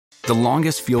The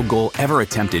longest field goal ever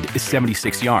attempted is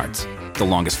 76 yards. The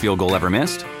longest field goal ever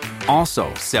missed?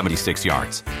 Also 76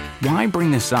 yards. Why bring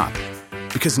this up?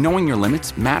 Because knowing your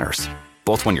limits matters,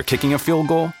 both when you're kicking a field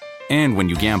goal and when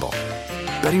you gamble.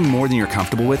 Betting more than you're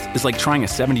comfortable with is like trying a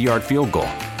 70-yard field goal.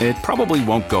 It probably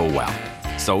won't go well.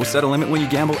 So set a limit when you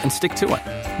gamble and stick to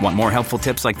it. Want more helpful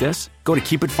tips like this? Go to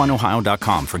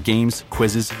keepitfunohio.com for games,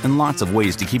 quizzes, and lots of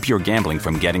ways to keep your gambling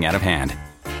from getting out of hand.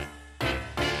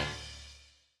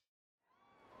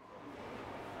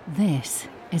 This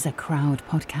is a Crowd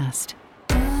podcast.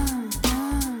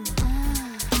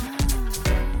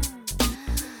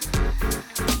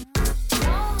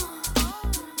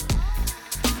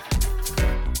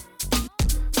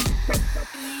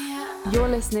 You're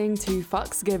listening to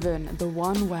Fucks Given, the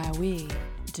one where we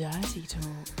dirty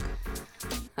talk.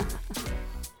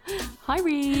 Hi,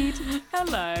 Reed.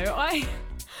 Hello.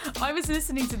 I was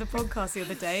listening to the podcast the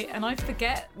other day and I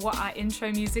forget what our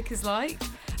intro music is like.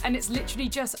 And it's literally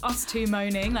just us two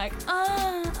moaning, like,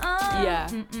 Yeah.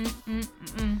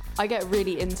 I I get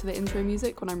really into the intro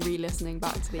music when I'm re-listening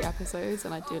back to the episodes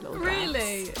and I do a little dance.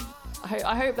 Really?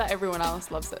 I hope that everyone else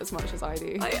loves it as much as I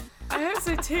do. I hope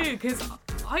so too, because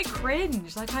I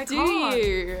cringe. Like, I Do can't.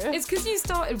 you? It's because you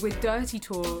started with dirty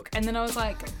talk, and then I was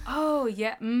like, oh,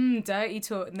 yeah, dirty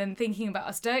talk. And then thinking about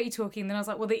us dirty talking, then I was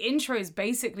like, well, the intro is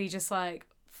basically just like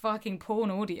fucking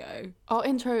porn audio. Our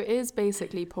intro is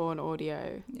basically porn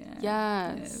audio. Yeah.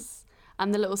 Yes.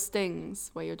 And the little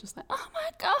stings where you're just like, oh my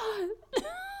God.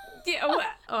 Yeah,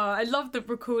 I love the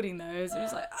recording those. It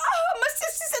was like, oh, my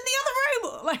sister's in the other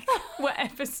room. Like,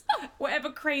 whatever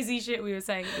crazy shit we were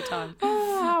saying at the time.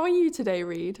 Oh, how are you today,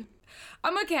 Reed?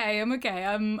 I'm okay.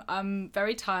 I'm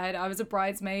very tired. I was a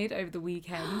bridesmaid over the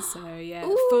weekend, so yeah,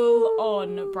 Ooh. full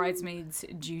on bridesmaids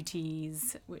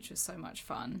duties, which was so much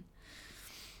fun.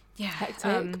 Yeah,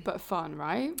 Hectic, but fun,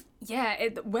 right? yeah.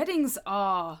 Weddings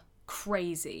are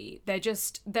crazy.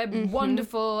 They're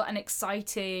wonderful and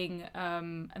exciting,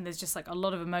 and there's just like a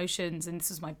lot of emotions. And this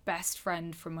was my best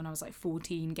friend from when I was like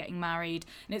 14 getting married,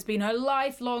 and it's been her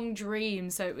lifelong dream.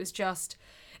 So it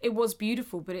was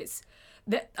beautiful, but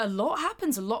a lot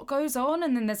happens, a lot goes on,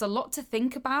 and then there's a lot to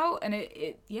think about, and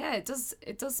it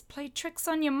does play tricks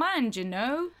on your mind, you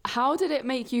know. How did it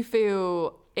make you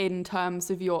feel in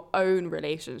terms of your own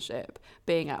relationship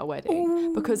being at a wedding?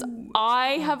 Ooh. Because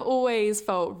I have always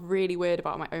felt really weird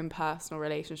about my own personal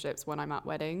relationships when I'm at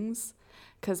weddings,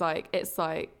 because like it's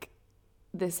like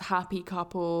this happy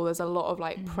couple, there's a lot of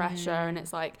like pressure, and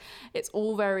it's like it's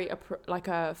all very like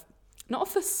a not a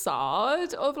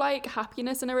facade of like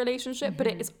happiness in a relationship, but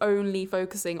it is only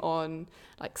focusing on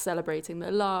like celebrating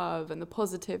the love and the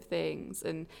positive things.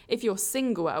 And if you're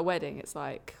single at a wedding, it's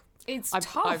like It's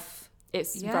tough.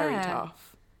 It's very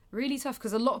tough. Really tough,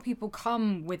 because a lot of people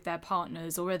come with their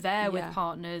partners or are there with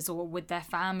partners or with their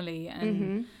family,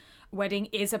 and wedding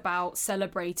is about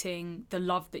celebrating the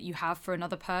love that you have for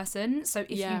another person. So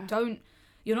if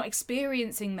you're not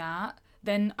experiencing that,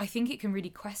 then I think it can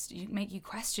really make you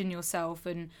question yourself,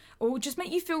 or just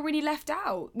make you feel really left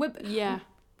out.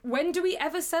 When do we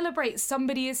ever celebrate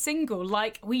somebody as single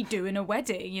like we do in a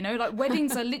wedding? You know, like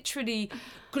weddings are literally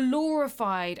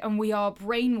glorified, and we are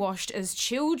brainwashed as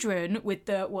children with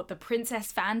the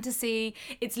princess fantasy.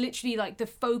 It's literally like the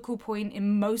focal point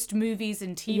in most movies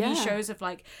and TV shows of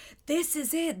like, this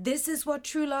is it, this is what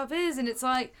true love is. And it's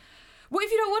like, what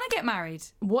if you don't want to get married?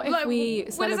 What if we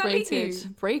where does that lead celebrated you?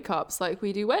 breakups like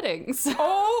we do weddings?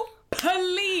 Oh,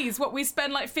 please. What, we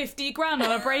spend like 50 grand on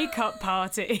a breakup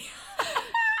party?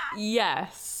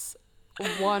 Yes,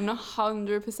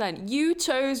 100%. You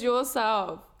chose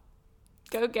yourself.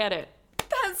 Go get it.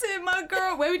 That's it, my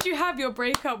girl. Where would you have your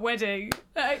breakup wedding?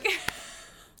 Like,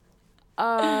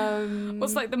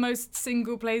 what's like the most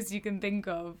single place you can think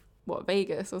of? What,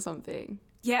 Vegas or something?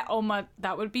 Yeah,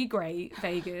 that would be great,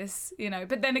 Vegas, you know.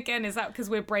 But then again, is that because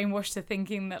we're brainwashed to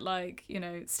thinking that, like, you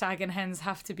know, stag and hens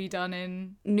have to be done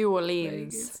in New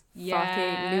Orleans. Vegas? Yeah.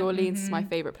 Fucking New Orleans is my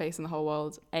favourite place in the whole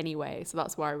world anyway, so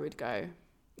that's where I would go.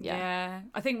 Yeah.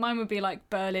 I think mine would be like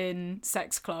Berlin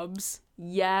sex clubs.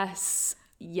 Yes.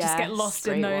 Just get lost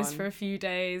in those for a few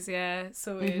days. Yeah,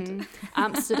 sorted.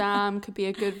 Amsterdam could be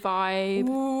a good vibe.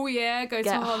 Ooh, yeah, go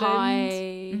Get to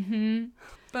Holland. high.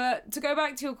 But to go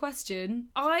back to your question,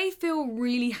 I feel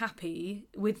really happy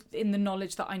in the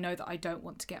knowledge that I know that I don't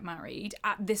want to get married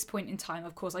at this point in time.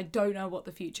 Of course, I don't know what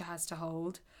the future has to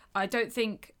hold. I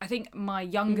think my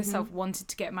younger self wanted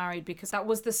to get married because that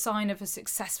was the sign of a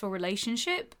successful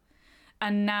relationship.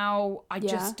 And now I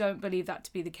just don't believe that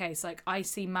to be the case. Like, I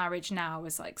see marriage now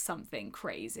as like something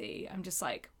crazy. I'm just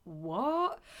like,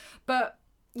 what? But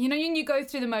you know, when you go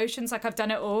through the motions, like I've done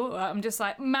it all, I'm just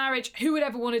like, marriage, who would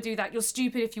ever want to do that? You're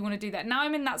stupid if you want to do that. Now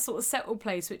I'm in that sort of settled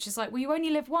place, which is like, well, you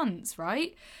only live once,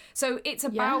 right? So it's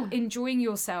about enjoying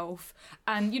yourself.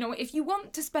 And, you know, if you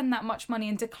want to spend that much money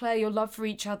and declare your love for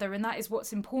each other, and that is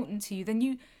what's important to you, then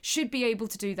you should be able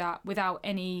to do that without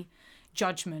any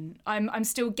judgment. I'm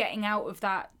still getting out of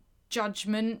that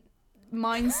judgment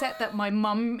mindset that my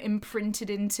mum imprinted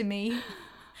into me.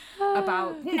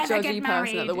 About never judgy get married.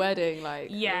 person at the wedding,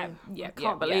 like I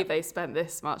can't believe they spent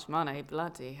this much money,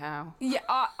 bloody hell. Yeah,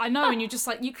 I know, and you're just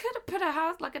like, you could have put a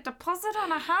house, like a deposit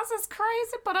on a house, it's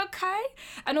crazy, but okay.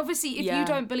 And obviously, if you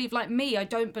don't believe, like me, I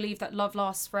don't believe that love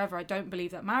lasts forever. I don't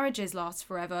believe that marriages last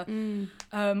forever,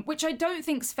 which I don't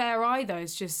think's fair either.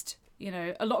 It's just, you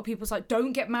know, a lot of people's like,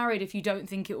 don't get married if you don't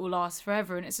think it will last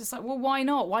forever. And it's just like, well, why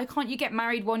not? Why can't you get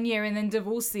married one year and then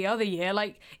divorce the other year?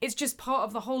 Like, it's just part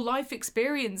of the whole life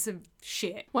experience of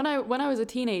shit. When I was a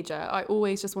teenager, I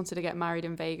always just wanted to get married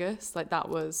in Vegas. Like, that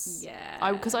was...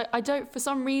 Yeah. Because I don't, for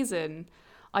some reason,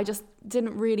 I just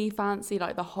didn't really fancy,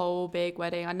 like, the whole big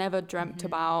wedding. I never dreamt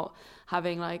about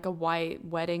having, like, a white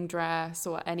wedding dress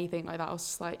or anything like that. I was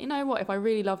just like, you know what? If I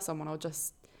really love someone, I'll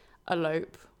just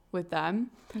elope with them.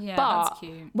 Yeah, but that's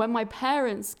cute. When my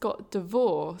parents got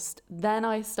divorced, then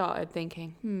I started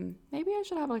thinking, maybe I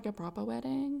should have like a proper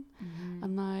wedding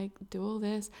and like do all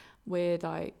this weird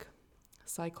like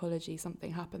psychology.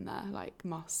 Something happened there, like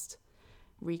must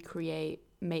recreate,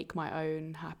 make my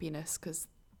own happiness because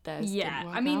theirs didn't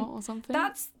work out or something.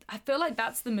 I feel like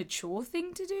that's the mature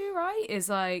thing to do, right? Is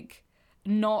like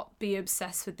not be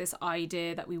obsessed with this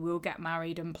idea that we will get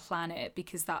married and plan it,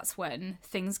 because that's when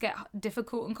things get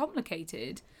difficult and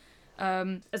complicated.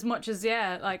 As much as,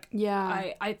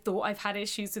 I thought I've had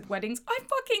issues with weddings. I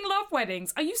fucking love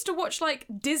weddings. I used to watch, like,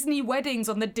 Disney weddings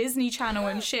on the Disney Channel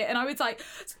and shit, and I was like,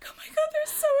 oh my God, they're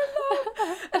so in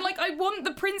love. And, like, I want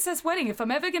the princess wedding. If I'm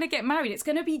ever going to get married, it's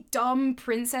going to be dumb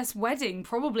princess wedding,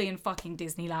 probably in fucking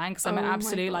Disneyland, because I'm an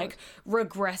absolute, like,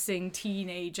 regressing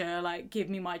teenager, like, give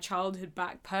me my childhood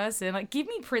back person. Like, give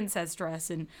me princess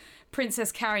dress and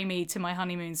princess carry me to my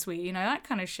honeymoon suite, you know, that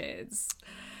kind of shit.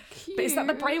 Cute. But is that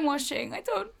the brainwashing? I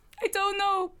don't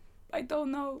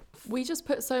know. We just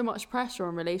put so much pressure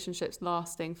on relationships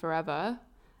lasting forever.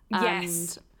 And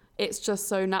yes. It's just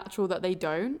so natural that they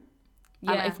don't.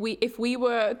 Yeah. And if we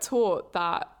were taught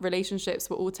that relationships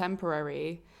were all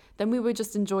temporary, then we would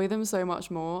just enjoy them so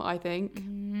much more, I think.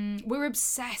 We're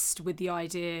obsessed with the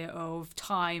idea of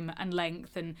time and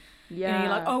length, and you know, you're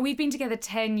like, oh, we've been together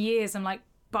 10 years. I'm like,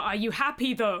 but are you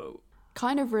happy though?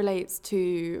 Kind of relates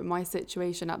to my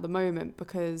situation at the moment,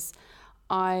 because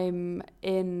I'm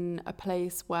in a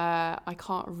place where I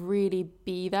can't really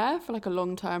be there for like a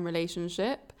long-term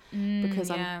relationship, because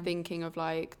I'm thinking of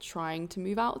like trying to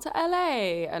move out to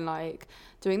LA and like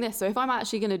doing this. So if I'm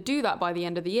actually going to do that by the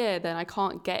end of the year, then I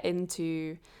can't get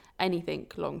into anything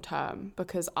long-term,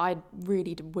 because I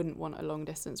really wouldn't want a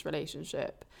long-distance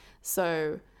relationship.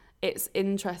 So it's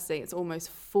interesting. It's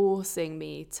almost forcing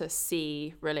me to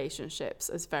see relationships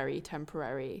as very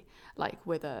temporary, like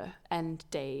with a end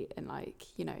date, and like,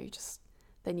 you know, just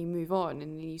then you move on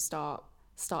and you start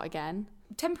again.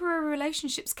 Temporary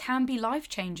relationships can be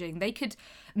life-changing. They could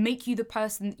make you the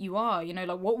person that you are. You know,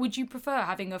 like, what would you prefer?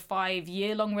 Having a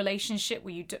 5-year-long relationship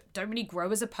where you don't really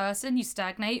grow as a person, you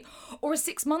stagnate, or a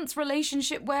 6-month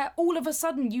relationship where all of a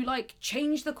sudden you like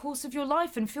change the course of your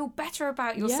life and feel better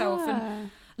about yourself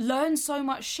and learn so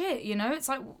much shit, you know? It's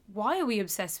like, why are we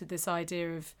obsessed with this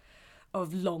idea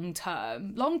of long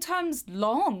term? Long term's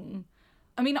long.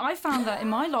 I mean, I found that in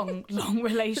my long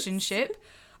relationship,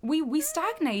 we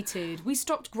stagnated. We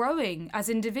stopped growing as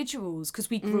individuals because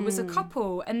we grew as a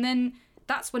couple. And then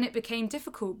that's when it became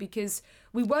difficult, because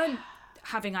we weren't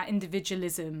having our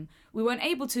individualism. We weren't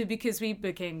able to, because we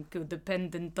became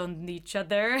codependent on each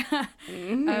other.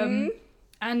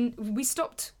 And we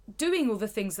stopped doing all the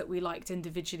things that we liked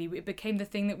individually. It became the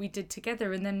thing that we did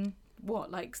together. And then,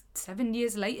 what, like 7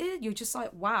 years later, you're just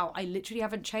like, wow, I literally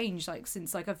haven't changed like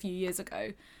since like a few years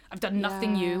ago. I've done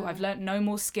nothing new. I've learnt no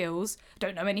more skills.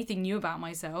 Don't know anything new about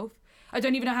myself. I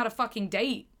don't even know how to fucking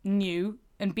date new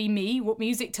and be me. What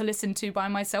music to listen to by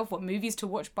myself. What movies to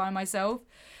watch by myself.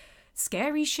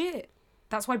 Scary shit.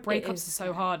 That's why breakups are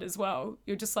so hard as well.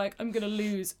 You're just like, I'm going to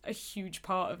lose a huge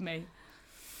part of me.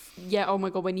 Yeah, oh my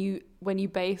God, when you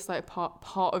base like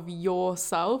part of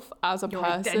yourself as a your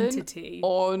person identity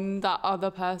on that other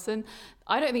person,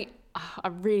 I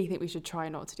really think we should try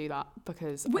not to do that,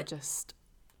 because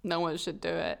no one should do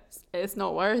it. It's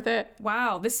not worth it.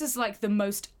 Wow, this is like the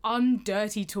most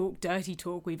dirty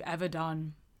talk we've ever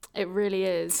done. It really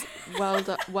is. Well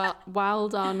done. Well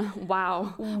done.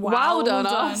 Wow. Well done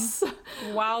done. us.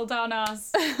 Well done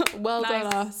us. Well done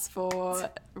Nice. us for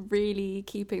really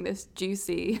keeping this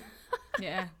juicy.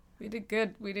 Yeah, we did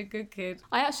good. We did good, kid.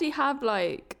 I actually have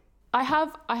I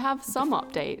have some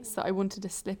updates that I wanted to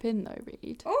slip in though,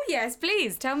 Reed. Oh, yes,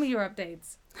 please. Tell me your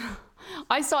updates.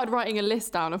 I started writing a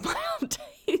list down of my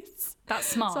updates. That's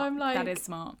smart. So I'm like, that is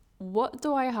smart. what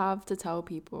do I have to tell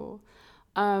people?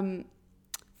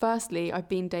 Firstly, I've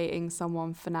been dating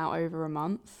someone for now over a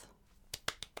month.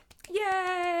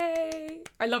 Yay!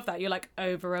 I love that. You're like,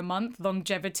 over a month,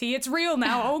 longevity. It's real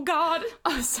now. Oh, God.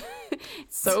 It's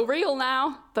so real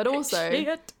now, but also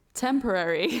Shit.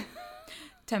 temporary.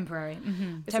 Temporary.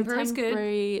 Mm-hmm. It's Temporary's a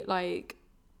temporary, like,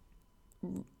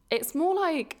 it's more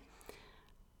like,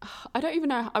 I don't even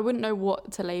know, I wouldn't know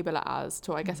what to label it as.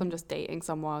 I guess I'm just dating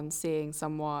someone, seeing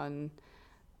someone,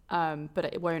 but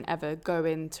it won't ever go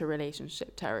into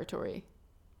relationship territory,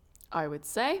 I would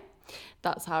say.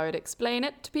 That's how I'd explain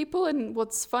it to people. And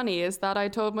what's funny is that I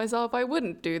told myself I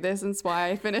wouldn't do this, and it's why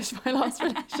I finished my last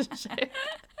relationship.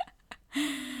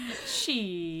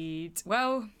 Shit.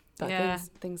 Well, But yeah.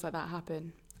 things like that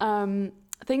happen.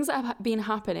 Things that have been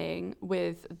happening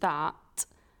with that,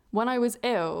 when I was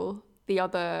ill the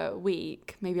other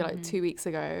week, maybe like 2 weeks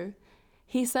ago,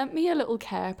 he sent me a little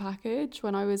care package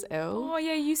when I was ill. Oh,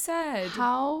 yeah, you said.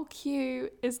 How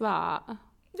cute is that?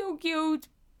 So cute.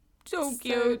 So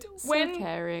cute. So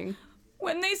caring.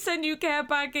 When they send you care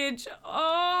package,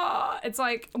 oh, it's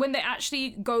like when they actually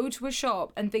go to a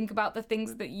shop and think about the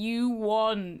things that you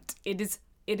want. It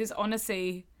is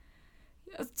honestly.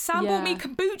 Sam bought me Yeah.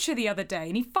 kombucha the other day,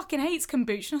 and he fucking hates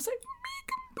kombucha. And I was like, me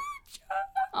kombucha.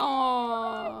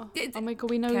 Oh, oh my god,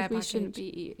 we know Care we shouldn't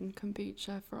package. be eating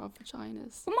kombucha for our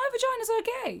vaginas. Well, my vagina's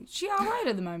okay. She's all right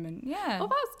at the moment. Yeah. Oh,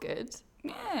 that's good.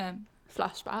 Yeah.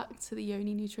 Flashback to the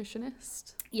Yoni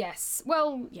nutritionist. Yes.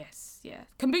 Well, yes. Yeah.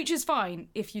 Kombucha's fine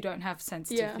if you don't have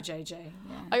sensitive Yeah. for JJ.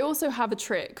 Yeah. I also have a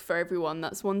trick for everyone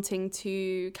that's wanting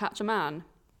to catch a man.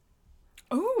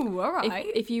 Oh, all right.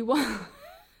 If you want,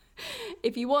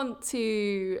 if you want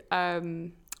to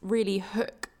really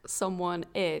hook someone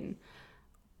in,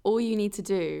 all you need to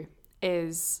do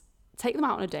is take them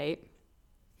out on a date.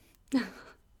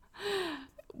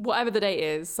 Whatever the date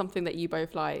is, something that you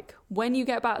both like. When you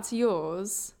get back to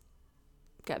yours,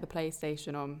 get the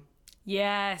PlayStation on.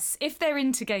 Yes, if they're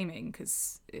into gaming,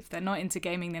 because if they're not into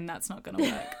gaming, then that's not going to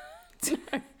work.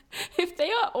 If they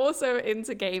are also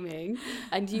into gaming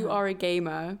and you are a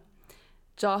gamer,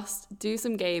 just do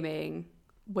some gaming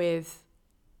with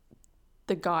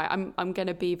the guy. I'm going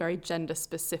to be very gender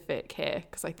specific here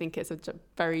because I think it's a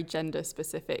very gender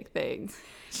specific thing.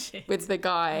 Shit. With the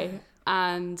guy,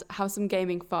 and have some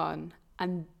gaming fun,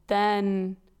 and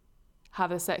then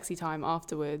have a sexy time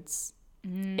afterwards.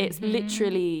 It's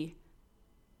literally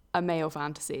a male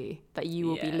fantasy that you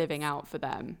will be Yes. living out for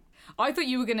them. I thought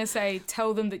you were going to say,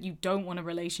 tell them that you don't want a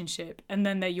relationship and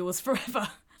then they're yours forever.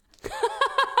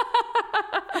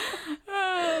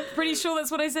 Pretty sure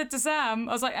that's what I said to Sam.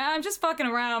 I was like, I'm just fucking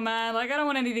around, man. Like, I don't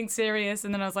want anything serious.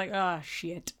 And then I was like, ah,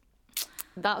 shit.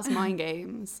 That's mind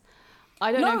games.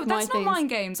 I don't know No, if that's my not mind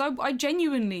games. I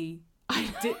genuinely,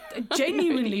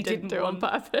 genuinely didn't do it want.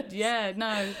 on purpose. Yeah,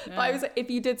 no. But I was,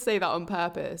 if you did say that on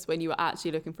purpose when you were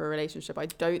actually looking for a relationship, I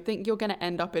don't think you're going to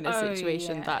end up in a Oh,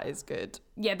 situation yeah. that is good.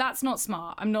 Yeah, that's not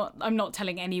smart. I'm not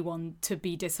telling anyone to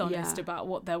be dishonest Yeah. about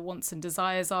what their wants and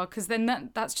desires are, because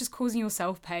then that's just causing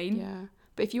yourself pain. Yeah.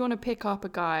 But if you want to pick up a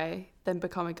guy, then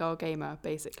become a girl gamer,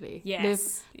 basically.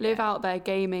 Yes. Live Yeah. out their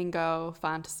gaming girl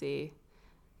fantasy.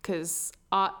 Because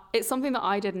it's something that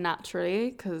I did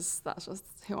naturally, because that's just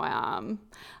who I am.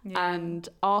 Yeah. And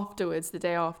afterwards, the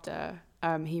day after,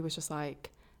 he was just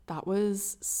like, that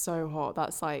was so hot.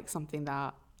 That's like something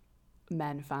that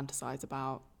men fantasize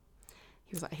about.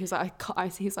 He was like,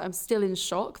 I'm still in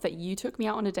shock that you took me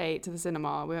out on a date to the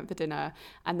cinema. We went for dinner,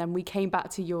 and then we came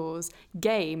back to yours,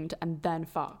 gamed, and then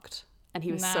fucked. And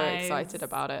he was so Nice. excited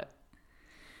about it.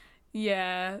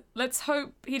 Yeah, let's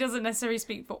hope he doesn't necessarily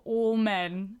speak for all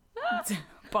men.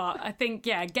 But I think,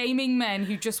 yeah, gaming men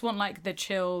who just want like the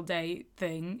chill date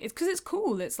thing. It's because it's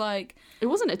cool. It's like, It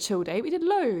wasn't a chill date. We did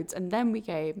loads, and then we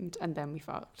gamed, and then we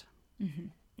fucked.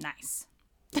 nice.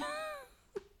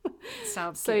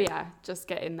 Sounds So good. yeah, just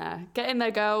get in there,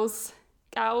 girls.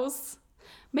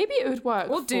 Maybe it would work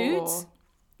Or for dudes.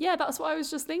 Yeah, that's what I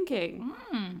was just thinking.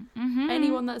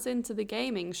 Anyone that's into the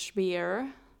gaming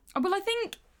sphere. Well,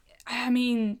 I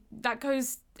mean, that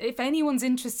goes, if anyone's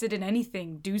interested in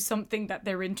anything, do something that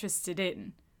they're interested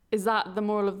in. Is that the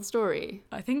moral of the story?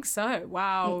 I think so.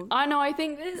 Wow. I know. I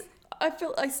think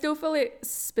I still feel it's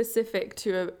specific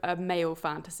to a male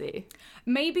fantasy.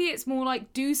 Maybe it's more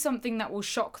like do something that will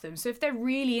shock them. So if they're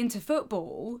really into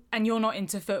football and you're not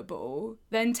into football,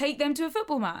 then take them to a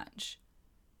football match.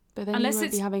 But then you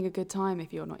won't be having a good time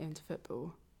if you're not into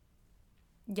football.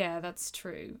 Yeah, that's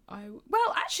true.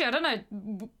 Well, actually, I don't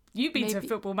know. You've been to a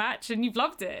football match and you've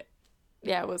loved it.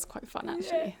 Yeah, it was quite fun,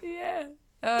 actually. Yeah.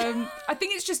 I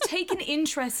think it's just take an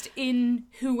interest in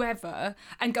whoever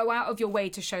and go out of your way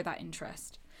to show that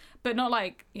interest. But not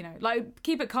like, like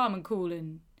keep it calm and cool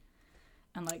and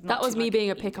like not that was too, me like, being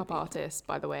a pickup artist,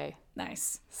 by the way.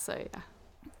 Nice. So yeah.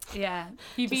 Yeah.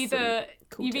 You've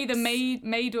either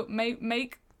made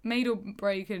or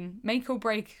break and make or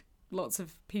break lots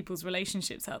of people's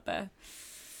relationships out there.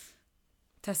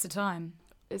 Test of time.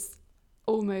 It's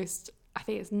almost, I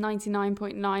think it's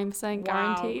 99.9%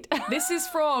 guaranteed. Wow. This is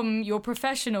from your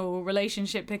professional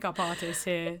relationship pickup artist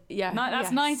here. Yeah.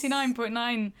 That's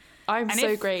 99.9. I'm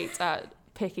so great at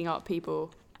picking up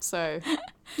people. So.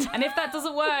 And if that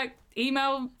doesn't work,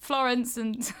 email Florence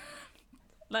and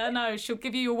let her know. She'll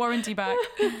give you your warranty back.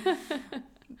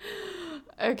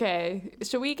 Okay.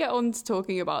 Shall we get on to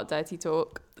talking about dirty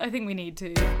talk? I think we need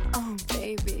to. Oh,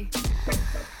 baby.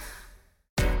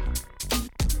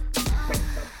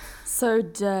 So,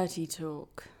 dirty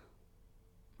talk.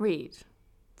 Reed,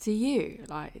 do you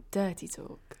like dirty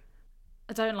talk?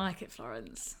 I don't like it,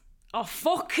 Florence. I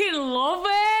fucking love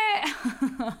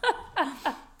it.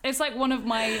 It's like one of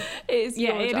my... It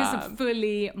is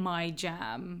fully my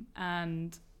jam.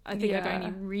 And I think I've only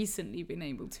recently been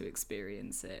able to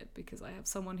experience it because I have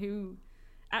someone who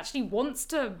actually wants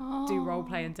to do role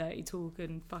play and dirty talk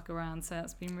and fuck around. So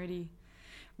that's been really,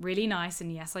 really nice.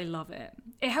 And yes, I love it.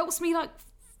 It helps me like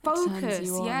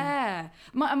focus. Yeah.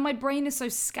 My brain is so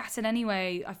scattered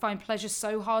anyway. I find pleasure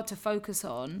so hard to focus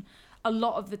on a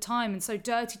lot of the time. And so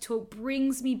dirty talk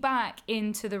brings me back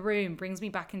into the room, brings me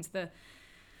back into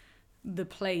the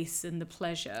place and the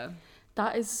pleasure.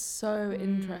 That is so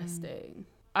interesting.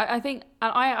 I think,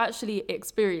 and I actually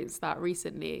experienced that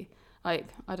recently, like,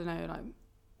 I don't know, like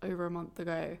over a month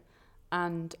ago.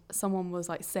 And someone was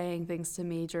like saying things to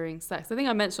me during sex. I think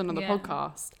I mentioned on the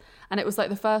podcast. And it was like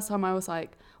the first time I was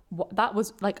like, what? That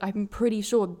was like, I'm pretty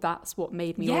sure that's what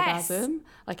made me orgasm.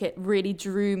 Like it really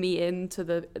drew me into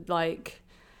the like,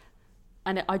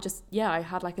 and I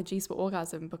had like a G-spot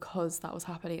orgasm because that was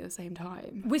happening at the same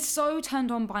time. We're so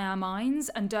turned on by our minds,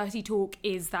 and dirty talk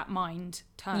is that mind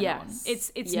turn on.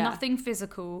 It's nothing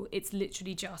physical. It's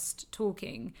literally just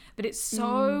talking. But it's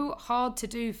so hard to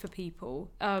do for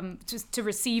people. Just to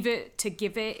receive it, to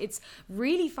give it. It's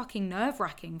really fucking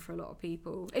nerve-wracking for a lot of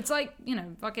people. It's like,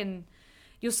 fucking,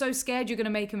 you're so scared you're going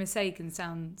to make a mistake and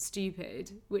sound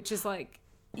stupid, which is like...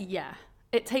 Yeah.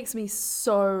 It takes me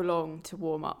so long to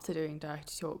warm up to doing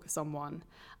dirty talk with someone.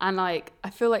 And like, I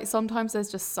feel like sometimes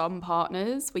there's just some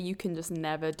partners where you can just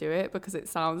never do it because it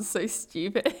sounds so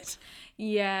stupid.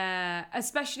 Yeah,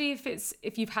 especially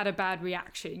if you've had a bad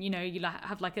reaction, you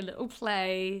have like a little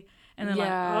play and they're like,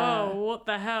 oh, what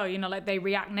the hell? Like they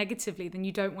react negatively, then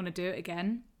you don't want to do it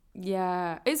again.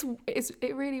 Yeah, it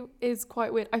really is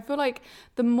quite weird. I feel like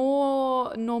the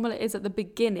more normal it is at the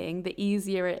beginning, the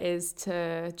easier it is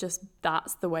to just,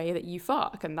 that's the way that you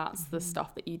fuck and that's the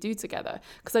stuff that you do together.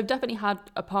 Because I've definitely had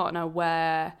a partner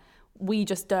where we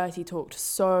just dirty talked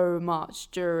so much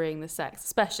during the sex,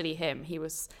 especially him.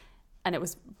 And it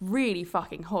was really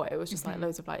fucking hot. It was just like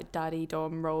loads of like daddy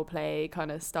dom role play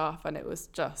kind of stuff, and it was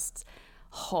just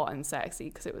hot and sexy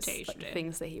because it was like, the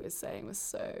things that he was saying was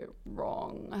so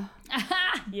wrong.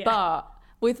 Yeah. But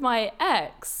with my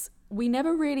ex, we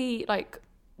never really like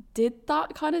did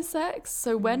that kind of sex.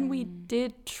 So when we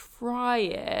did try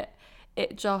it,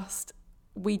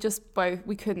 we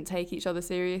couldn't take each other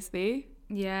seriously.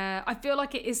 Yeah, I feel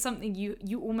like it is something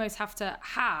you almost have to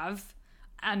have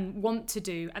and want to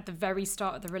do at the very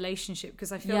start of the relationship,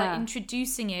 because I feel like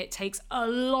introducing it takes a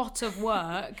lot of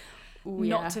work.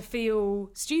 Not to feel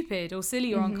stupid or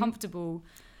silly or uncomfortable.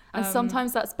 And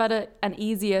sometimes that's better and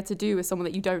easier to do with someone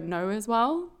that you don't know as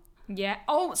well. Yeah.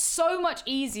 Oh, so much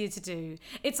easier to do.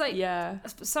 It's like,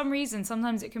 for some reason,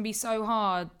 sometimes it can be so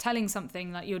hard telling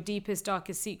something like your deepest,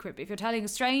 darkest secret. But if you're telling a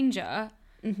stranger,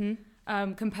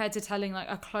 compared to telling like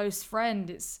a close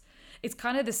friend, it's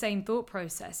kind of the same thought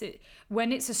process.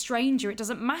 When it's a stranger, it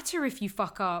doesn't matter if you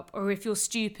fuck up or if you're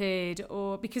stupid,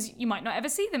 or because you might not ever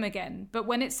see them again. But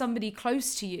when it's somebody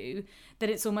close to you, that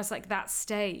it's almost like that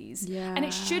stays. Yeah. And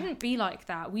it shouldn't be like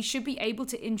that. We should be able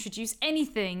to introduce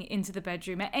anything into the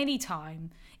bedroom at any time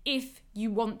if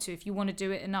you want to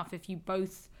do it enough, if you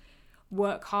both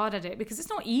work hard at it, because it's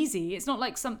not easy. It's not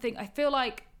like something, I feel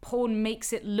like porn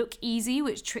makes it look easy,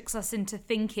 which tricks us into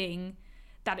thinking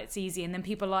that it's easy. And then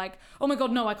people are like, oh my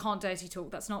God, no, I can't dirty talk.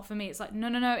 That's not for me. It's like,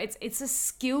 no. It's a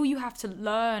skill you have to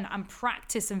learn and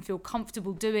practice and feel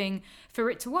comfortable doing for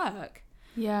it to work.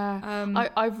 Yeah.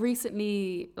 I've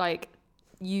recently like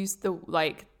used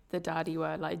the daddy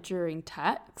word like during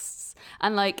texts,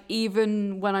 and like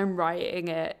even when I'm writing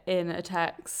it in a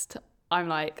text, I'm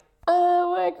like,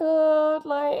 oh my God,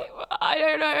 like I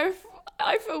don't know if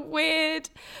I feel weird,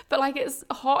 but like it's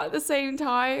hot at the same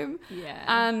time. Yeah.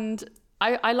 And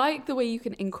I like the way you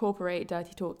can incorporate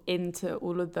dirty talk into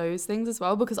all of those things as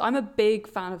well, because I'm a big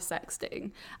fan of sexting.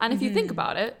 And if you think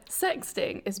about it,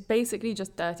 sexting is basically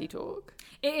just dirty talk.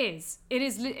 It is.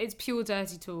 It's pure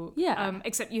dirty talk. Yeah.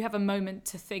 Except you have a moment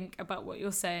to think about what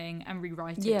you're saying and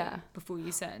rewrite it before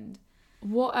you send.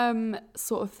 What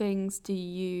sort of things do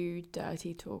you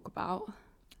dirty talk about?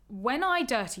 When I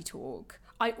dirty talk,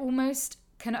 I almost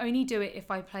can only do it if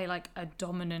I play like a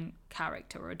dominant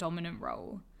character or a dominant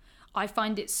role. I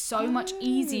find it so much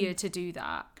easier to do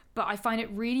that, but I find it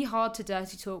really hard to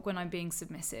dirty talk when I'm being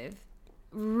submissive.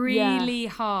 Really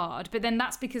hard. But then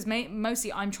that's because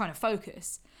mostly I'm trying to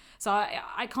focus. So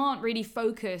I can't really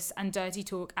focus and dirty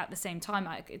talk at the same time.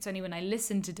 It's only when I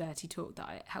listen to dirty talk that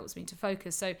it helps me to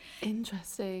focus. So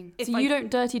interesting. So you don't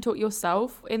dirty talk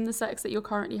yourself in the sex that you're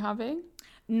currently having?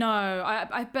 No,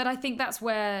 but I think that's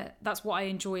what I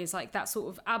enjoy, is like that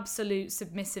sort of absolute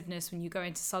submissiveness when you go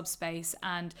into subspace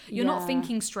and you're not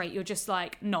thinking straight, you're just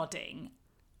like nodding.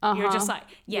 You're just like,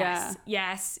 yes.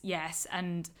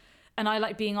 And I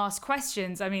like being asked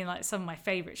questions. I mean, like some of my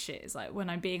favorite shit is like when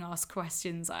I'm being asked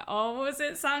questions, like, oh, what was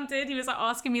it Sam did? He was like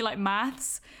asking me like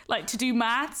maths, like to do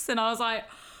maths. And I was like,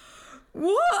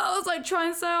 what? I was like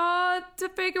trying so hard to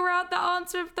figure out the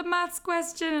answer of the maths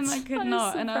question, and I could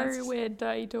not. And very weird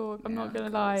dirty talk. I'm not gonna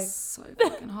lie. So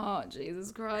fucking hard,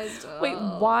 Jesus Christ.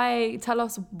 Wait, tell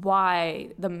us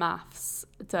why the maths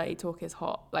dirty talk is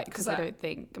hot. Like, because I don't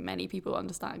think many people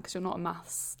understand, because you're not a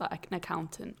maths like an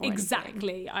accountant or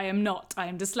exactly anything. I am not. I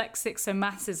am dyslexic, so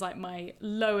maths is like my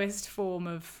lowest form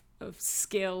of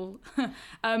skill.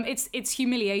 It's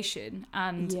humiliation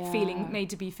and feeling made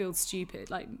to feel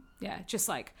stupid. Like, just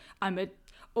like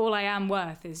all I am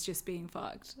worth is just being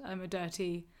fucked. I'm a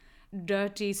dirty,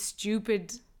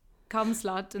 stupid cum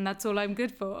slut, and that's all I'm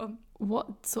good for.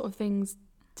 What sort of things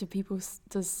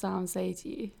does Sam say to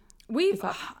you?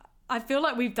 I feel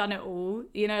like we've done it all.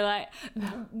 You know, like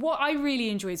what I really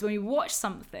enjoy is when we watch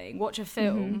a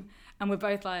film, and we're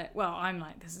both like, well, I'm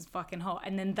like, this is fucking hot.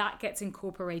 And then that gets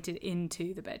incorporated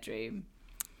into the bedroom.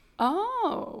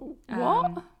 Oh,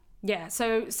 what? Yeah,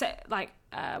 so like,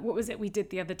 what was it we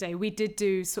did the other day? We did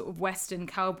do sort of Western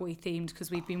cowboy themed, because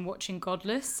we've been watching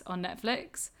Godless on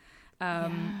Netflix.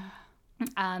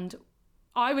 And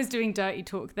I was doing dirty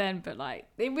talk then, but like,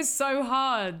 it was so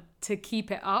hard to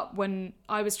keep it up when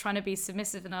I was trying to be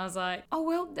submissive, and I was like, oh,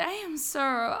 well, damn,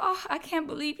 sir. Oh, I can't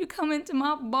believe you come into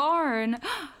my barn.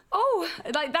 Oh,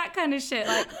 like that kind of shit.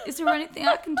 Like, is there anything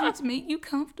I can do to make you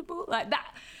comfortable? Like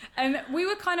that. And we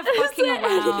were kind of fucking around.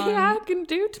 Is there anything I can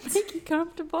do to make you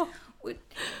comfortable?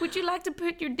 Would you like to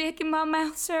put your dick in my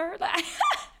mouth, sir? Like,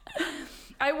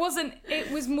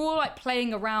 it was more like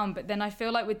playing around, but then I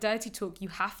feel like with dirty talk, you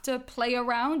have to play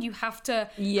around, you have to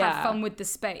have fun with the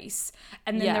space.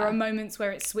 And then there are moments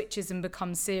where it switches and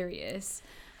becomes serious.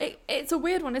 It's a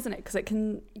weird one, isn't it? Because it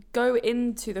can go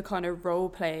into the kind of role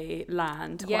play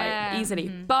land quite easily.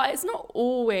 But it's not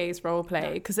always role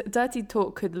play, because dirty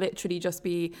talk could literally just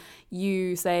be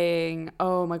you saying,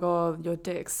 oh my God, your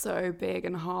dick's so big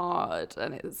and hard.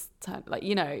 And it's like,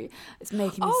 you know, it's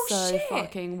making me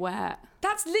fucking wet.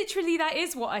 That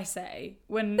is what I say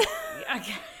when...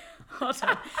 Okay. Hold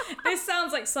on. This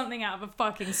sounds like something out of a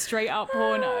fucking straight up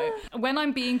porno. When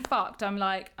I'm being fucked, I'm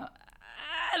like...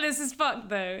 this is fucked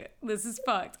though. This is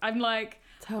fucked. I'm like,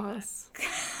 tell us.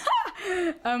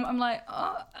 I'm like,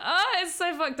 it's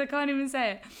so fucked. I can't even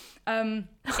say it. I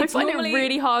find it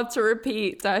really hard to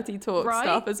repeat dirty talk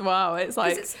stuff as well. It's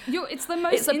like it's the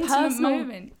most intimate personal,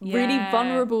 moment. Really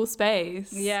vulnerable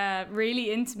space. Yeah,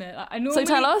 really intimate. So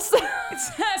tell us.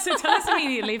 So tell us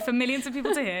immediately for millions of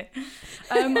people to hear.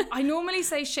 I normally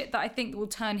say shit that I think will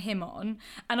turn him on,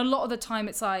 and a lot of the time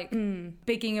it's like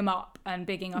bigging him up and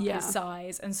bigging up his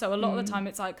size. And so a lot of the time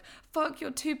it's like, fuck, you're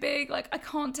too big. Like, I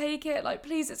can't take it. Like,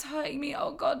 please, it's hurting me.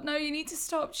 Oh God, no, you need to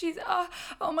stop. She's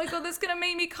oh my God, that's gonna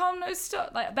make me come. No,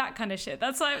 stop. Like that kind of shit.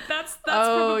 That's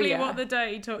probably what the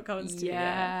dirty talk comes to.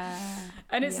 Yeah.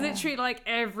 And And it's literally like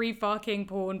every fucking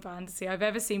porn fantasy I've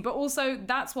ever seen. But also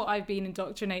that's what I've been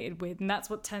indoctrinated with, and that's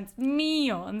what turns me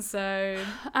on. So,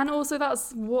 and also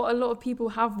that's what a lot of people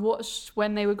have watched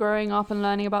when they were growing up and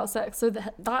learning about sex. So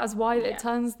that is why it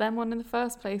turns them on in the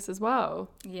first place as well.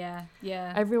 Yeah,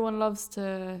 yeah. Everyone loves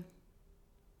to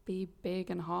be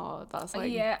big and hard. That's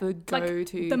like the go-to like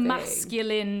the thing.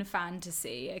 Masculine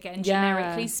fantasy, again,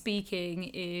 generically speaking,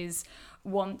 is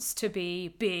wants to be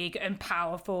big and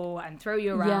powerful and throw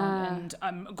you around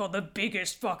and got the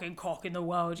biggest fucking cock in the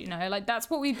world, you know, like that's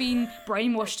what we've been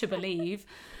brainwashed to believe.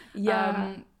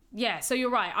 So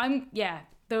you're right.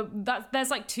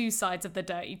 There's like two sides of the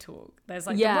dirty talk. There's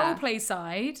like the role play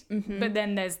side, but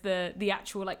then there's the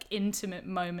actual like intimate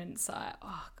moment side.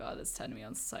 Oh god, that's turning me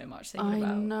on so much thinking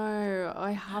about. I know.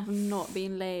 I have not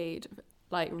been laid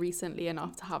like recently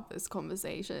enough to have this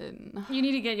conversation. You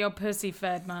need to get your pussy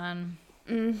fed, man.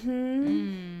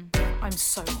 I'm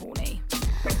so horny.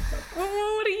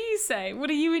 What do you say? What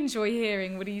do you enjoy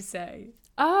hearing? What do you say?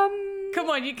 Come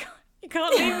on, you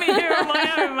can't leave me here on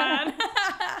my own, man.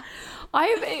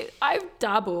 I've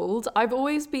dabbled. I've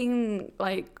always been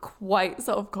like quite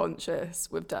self-conscious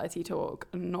with dirty talk.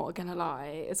 I'm not gonna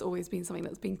lie. It's always been something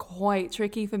that's been quite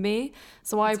tricky for me.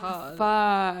 So I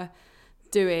prefer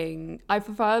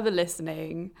the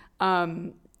listening.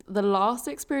 The last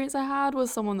experience I had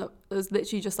was someone that was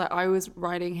literally just like, I was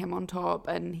riding him on top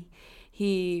and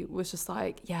he was just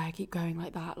like, yeah, keep going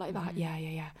like that.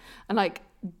 Yeah. And like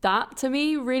that to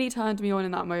me really turned me on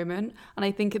in that moment. And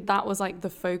I think that was like the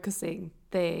focusing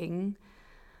thing.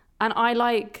 And I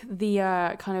like the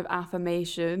kind of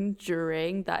affirmation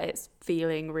during that it's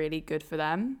feeling really good for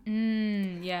them.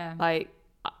 Yeah. Like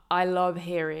I love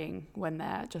hearing when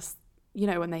they're just, you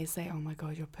know, when they say, oh my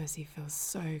God, your pussy feels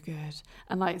so good.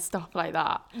 And like stuff like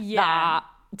that. Yeah.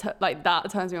 That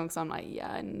turns me on because I'm like,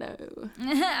 yeah, I know.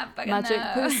 Magic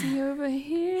pussy over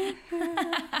here.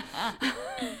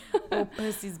 Oh,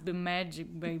 pussy's the magic,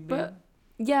 baby. But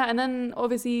yeah, and then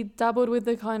obviously dabbled with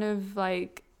the kind of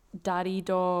like daddy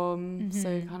dom,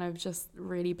 so kind of just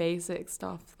really basic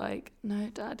stuff like, no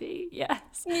daddy,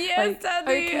 yes like,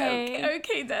 daddy,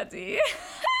 okay daddy.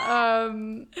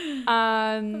 And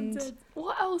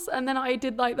what else? And then I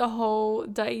did like the whole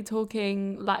dirty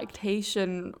talking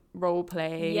lactation role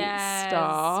play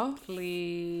stuff.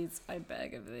 Please, I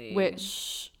beg of thee.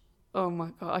 Which, oh my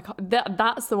God, I can't.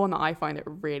 That's the one that I find it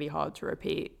really hard to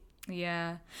repeat.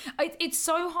 Yeah, it's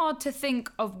so hard to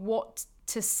think of what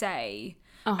to say.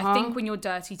 I think when you're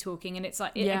dirty talking, and it's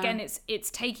like again, it's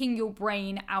taking your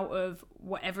brain out of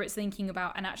whatever it's thinking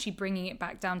about and actually bringing it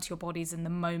back down to your bodies in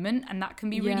the moment, and that can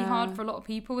be really hard for a lot of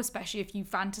people, especially if you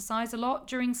fantasize a lot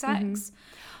during sex.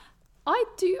 I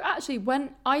do actually,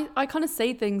 when I kind of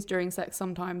say things during sex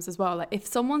sometimes as well. Like if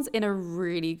someone's in a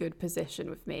really good position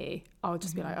with me, I'll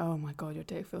just be like, oh my God, your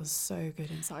dick feels so good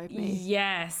inside me.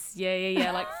 Yes.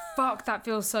 Yeah. Like, fuck, that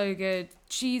feels so good.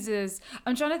 Jesus.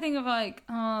 I'm trying to think of like,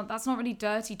 that's not really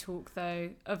dirty talk though.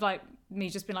 Of like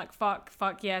me just being like, fuck,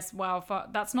 yes, wow,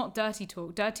 fuck. That's not dirty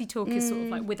talk. Dirty talk is sort of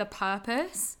like with a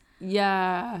purpose.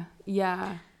 Yeah.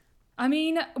 I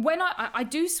mean, when I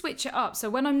do switch it up. So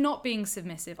when I'm not being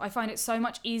submissive, I find it so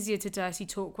much easier to dirty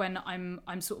talk when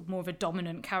I'm sort of more of a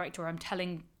dominant character. I'm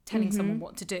telling someone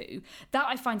what to do. That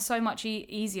I find so much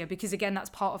easier because again,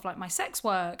 that's part of like my sex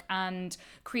work and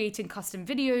creating custom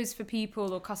videos for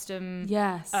people or custom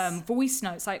voice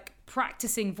notes. Like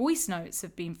practicing voice notes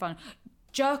have been fun.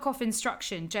 Jerk off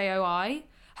instruction, JOI.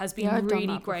 Has been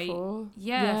really great. For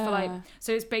like,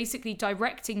 so it's basically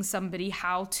directing somebody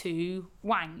how to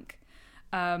wank.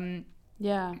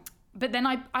 But then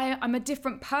I'm a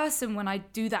different person when I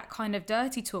do that kind of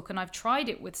dirty talk, and I've tried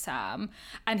it with Sam,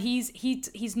 and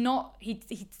he's not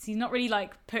really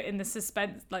like put in the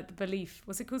suspense, like the belief.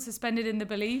 What's it called? Suspended in the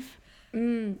belief.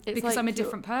 Because like I'm a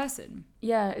different person.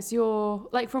 Yeah, it's your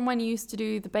like from when you used to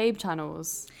do the Babe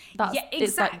channels. That's, exactly.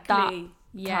 It's like that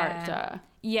character.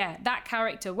 Yeah, that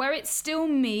character where it's still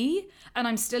me and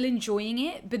I'm still enjoying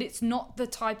it, but it's not the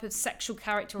type of sexual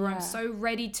character where I'm so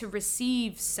ready to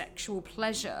receive sexual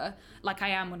pleasure like I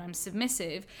am when I'm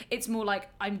submissive. It's more like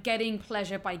I'm getting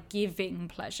pleasure by giving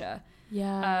pleasure.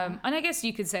 Yeah. And I guess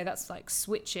you could say that's like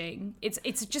switching. It's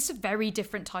just a very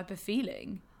different type of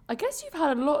feeling. I guess you've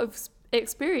had a lot of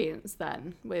experience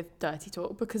then with dirty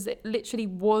talk because it literally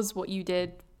was what you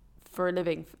did for a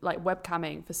living, like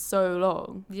webcamming for so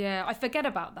long. Yeah, I forget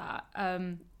about that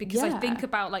because I think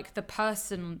about like the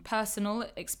personal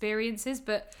experiences,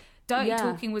 but dirty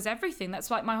talking was everything.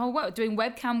 That's like my whole work, doing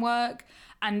webcam work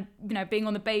and, you know, being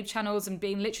on the Babe channels and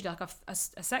being literally like a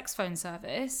sex phone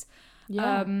service.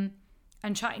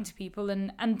 and chatting to people,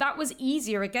 and that was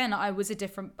easier. Again, I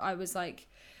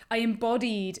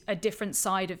embodied a different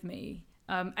side of me,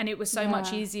 and it was so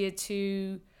much easier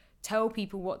to tell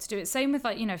people what to do. It's same with,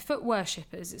 like, you know, foot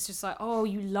worshippers. It's just like, oh,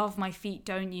 you love my feet,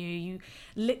 don't you? You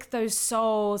lick those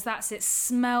soles, that's it,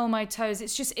 smell my toes.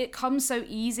 It's just, it comes so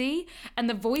easy, and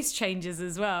the voice changes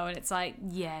as well, and it's like,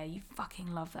 yeah, you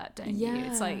fucking love that, don't you?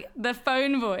 It's like the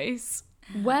phone voice.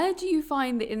 Where do you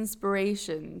find the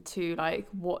inspiration to, like,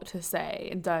 what to say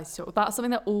in dirty talk? That's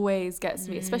something that always gets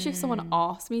me, especially if someone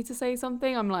asks me to say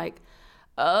something. I'm like,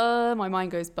 my mind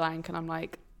goes blank, and I'm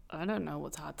like, I don't know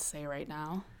what's hard to say right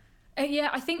now. Yeah,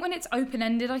 I think when it's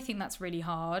open-ended, I think that's really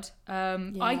hard.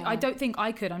 I don't think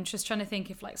I could. I'm just trying to think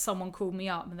if, like, someone called me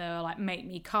up and they were like, make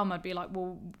me come, I'd be like,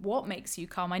 well, what makes you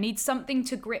come? I need something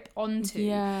to grip onto.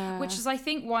 Yeah. Which is, I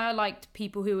think, why I liked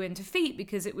people who were into feet,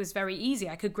 because it was very easy.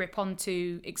 I could grip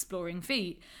onto exploring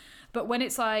feet. But when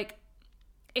it's like,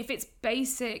 if it's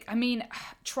basic, I mean,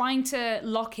 trying to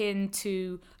lock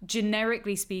into,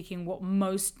 generically speaking, what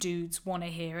most dudes want to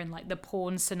hear in, like, the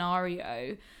porn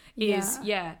scenario is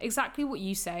exactly what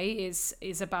you say,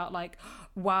 is about, like,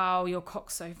 wow, your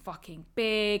cock's so fucking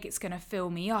big, it's gonna fill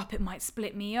me up, it might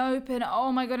split me open,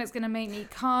 oh my god, it's gonna make me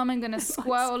come, I'm gonna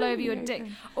squirt all over your dick,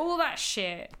 all that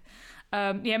shit.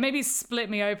 Maybe split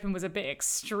me open was a bit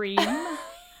extreme.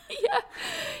 Yeah,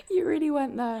 you really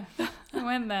went there. I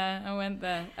went there.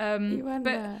 You went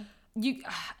there.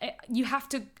 You have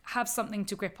to have something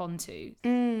to grip onto.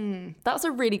 That's a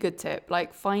really good tip,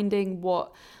 like finding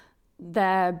what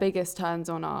their biggest turns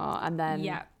on are, and then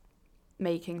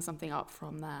making something up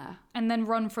from there, and then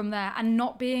run from there, and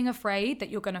not being afraid that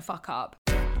you're gonna fuck up.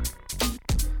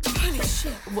 Holy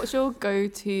shit. What's your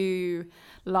go-to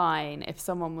line if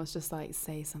someone was just like,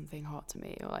 say something hot to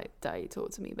me, or like, dirty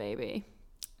talk to me, baby?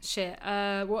 Shit.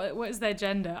 What is their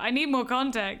gender? I need more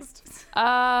context.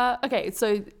 Okay,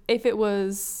 so if it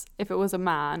was a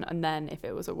man, and then if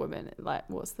it was a woman, like,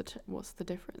 what's the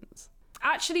difference?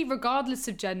 Actually, regardless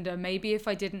of gender, maybe if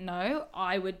I didn't know,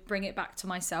 I would bring it back to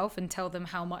myself and tell them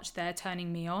how much they're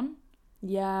turning me on.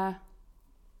 Yeah.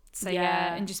 So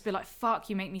and just be like, fuck,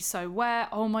 you make me so wet.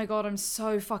 Oh my god, I'm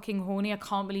so fucking horny. I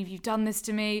can't believe you've done this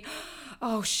to me.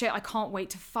 Oh shit, I can't wait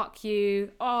to fuck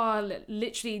you. Oh,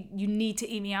 literally, you need to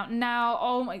eat me out now.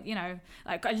 Oh my, you know,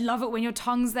 like, I love it when your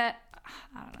tongue's there.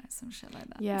 I don't know, some shit like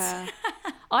that. Yeah.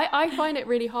 I find it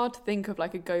really hard to think of,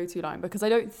 like, a go-to line, because I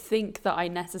don't think that I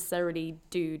necessarily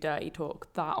do dirty talk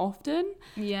that often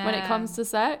when it comes to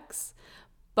sex.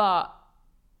 But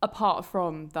apart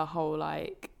from the whole,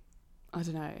 like, I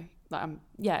don't know,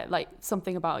 like, like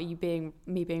something about me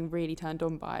being really turned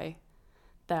on by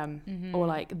them, or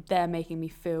like they're making me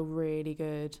feel really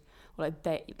good, or like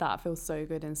that feels so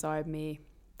good inside me.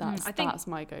 That's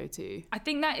my go-to. I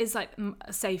think that is, like,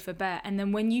 a safer bet. And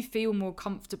then when you feel more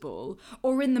comfortable,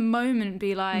 or in the moment,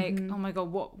 be like, oh my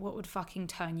god, what would fucking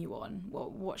turn you on?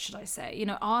 What should I say? You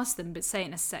know, ask them, but say it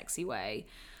in a sexy way.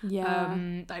 Yeah.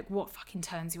 Like, what fucking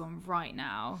turns you on right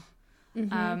now?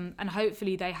 And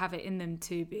hopefully they have it in them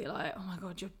to be like, oh my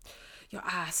god, your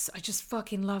ass, I just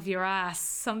fucking love your ass,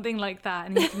 something like that.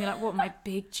 And you can be like, what, my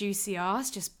big juicy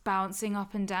ass just bouncing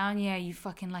up and down? Yeah, you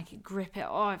fucking like it, grip it.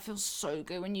 Oh, it feels so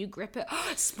good when you grip it.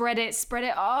 Spread it.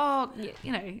 Oh,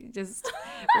 you know, just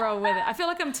roll with it. I feel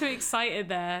like I'm too excited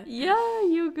there. Yeah,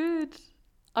 you're good.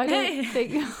 I don't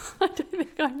think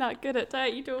I'm that good at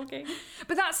dirty talking.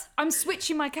 But I'm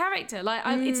switching my character. Like,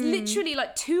 it's literally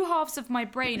like two halves of my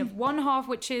brain, of one half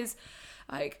which is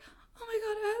like, oh my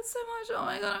god, it hurts so much, oh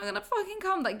my god, I'm gonna fucking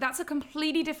come. Like, that's a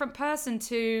completely different person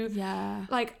to,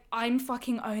 like, I'm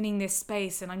fucking owning this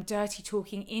space and I'm dirty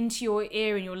talking into your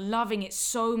ear and you're loving it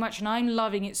so much and I'm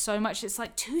loving it so much. It's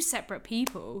like two separate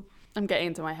people. I'm getting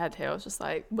into my head here. I was just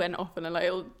like, went off in a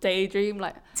little daydream,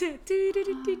 like,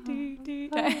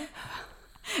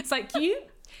 it's like, you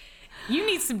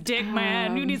need some dick,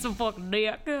 man. You need some fucking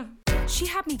dick. She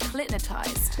had me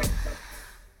clitnotized.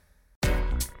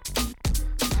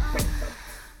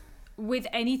 With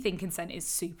anything, consent is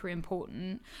super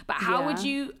important. But how would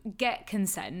you get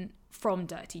consent from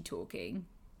dirty talking?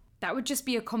 That would just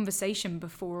be a conversation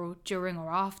before, during,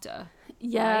 or after.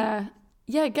 Yeah. Right?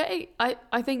 Yeah,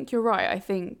 I think you're right. I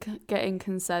think getting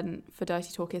consent for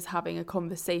dirty talk is having a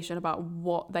conversation about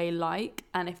what they like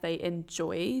and if they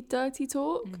enjoy dirty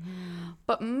talk.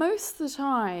 But most of the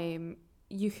time,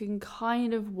 you can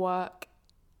kind of work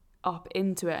up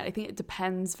into it. I think it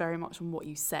depends very much on what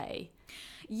you say.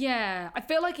 Yeah, I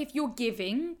feel like if you're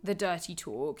giving the dirty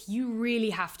talk, you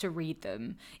really have to read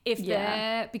them.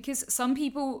 Because some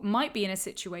people might be in a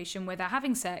situation where they're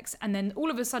having sex and then all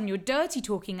of a sudden you're dirty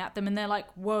talking at them and they're like,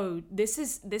 whoa, this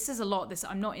is a lot.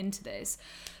 I'm not into this.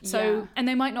 So, and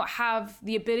they might not have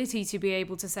the ability to be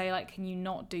able to say like, can you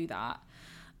not do that?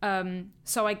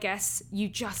 So I guess you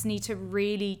just need to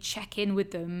really check in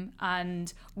with them,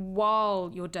 and while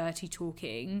you're dirty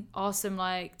talking, ask them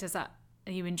like,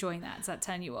 are you enjoying that? Does that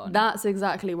turn you on? That's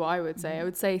exactly what I would say. I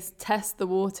would say test the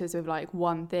waters with like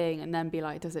one thing and then be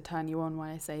like, does it turn you on when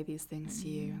I say these things to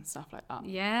you and stuff like that?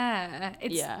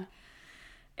 Yeah.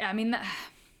 I mean,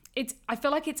 I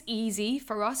feel like it's easy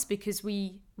for us because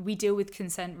we deal with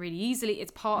consent really easily.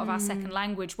 It's part of our second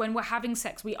language. When we're having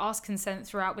sex, we ask consent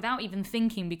throughout without even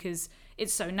thinking because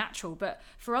it's so natural. But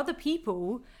for other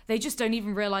people, they just don't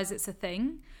even realize it's a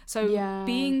thing. So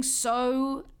being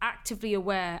so actively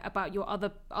aware about your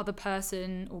other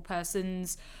person or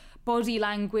person's body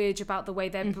language, about the way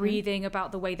they're breathing,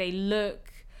 about the way they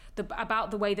look, about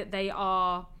the way that they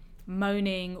are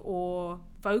moaning or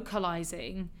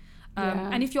vocalizing.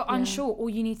 And if you're unsure, all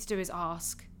you need to do is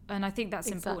ask. And I think that's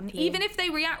important. Even if they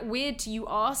react weird to you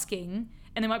asking,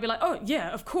 and they might be like, oh,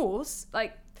 yeah, of course.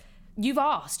 Like, you've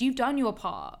asked. You've done your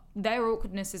part. Their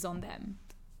awkwardness is on them.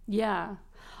 Yeah.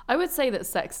 I would say that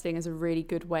sexting is a really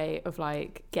good way of,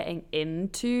 like, getting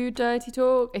into dirty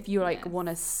talk if you, like, want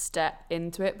to step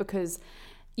into it because,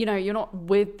 you know, you're not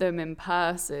with them in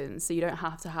person, so you don't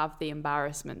have to have the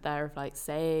embarrassment there of, like,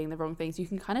 saying the wrong things. You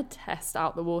can kind of test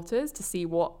out the waters to see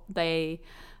what they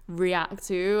react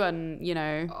to, and you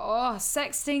know,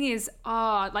 sexting is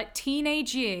like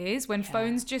teenage years when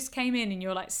phones just came in and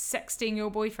you're like sexting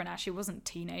your boyfriend. Actually, it wasn't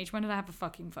teenage. When did I have a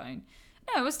fucking phone?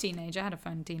 No, it was teenage. I had a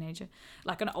phone teenager,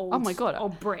 like an old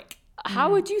old brick.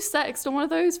 How would you sext on one of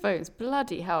those phones?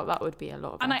 Bloody hell, that would be a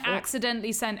lot of and effort. I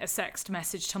accidentally sent a sext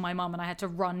message to my mum and I had to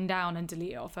run down and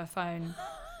delete it off her phone.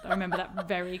 I remember that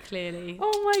very clearly.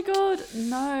 Oh my God,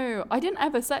 no. I didn't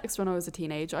ever sext when I was a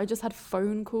teenager. I just had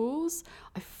phone calls.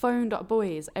 I phoned up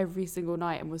boys every single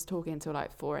night and was talking until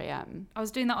like 4 a.m. I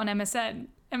was doing that on MSN.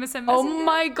 MSN Messenger. Oh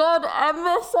my God,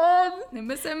 MSN.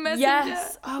 MSN Messenger.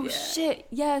 Yes. Oh shit.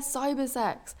 Yeah,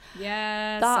 cybersex.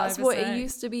 Yeah, that's what it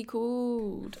used to be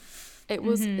called. It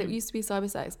was. It used to be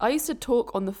cybersex. I used to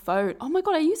talk on the phone. Oh my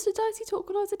God, I used to dirty talk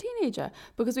when I was a teenager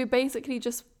because we basically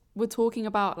just were talking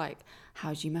about like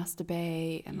how do you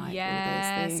masturbate and like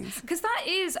all of those things. Because that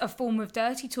is a form of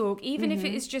dirty talk, even if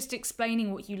it is just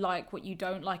explaining what you like, what you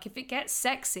don't like. If it gets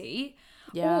sexy,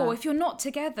 or if you're not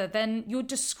together, then you're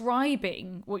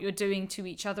describing what you're doing to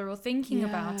each other or thinking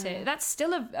about it. That's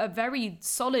still a very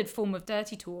solid form of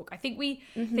dirty talk. I think we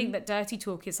think that dirty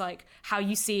talk is like how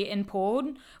you see it in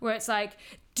porn, where it's like,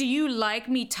 do you like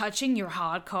me touching your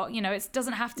hard cock? You know, it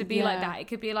doesn't have to be like that. It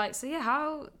could be like, so yeah,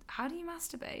 how do you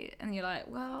masturbate? And you're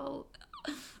like, well,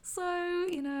 so,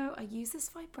 you know, I use this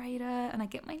vibrator and I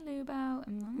get my lube out.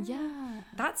 And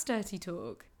that's dirty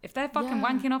talk. If they're fucking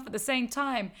wanking off at the same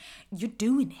time, you're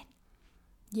doing it.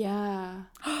 Yeah.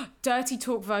 Dirty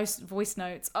talk voice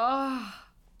notes. Oh,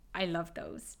 I love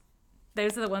those.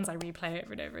 Those are the ones I replay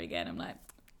over and over again. I'm like,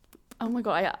 oh my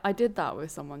God, I did that with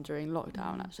someone during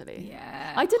lockdown, actually.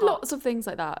 Yeah. I did lots of things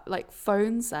like that, like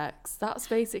phone sex. That's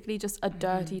basically just a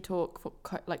dirty talk, for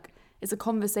like, it's a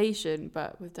conversation,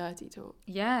 but with dirty talk.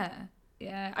 Yeah.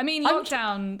 Yeah. I mean,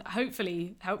 lockdown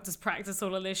hopefully helped us practice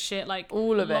all of this shit, like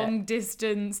all of long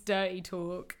distance dirty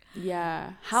talk.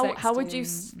 Yeah. How would you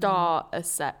start a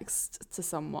sext to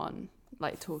someone,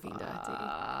 like talking dirty?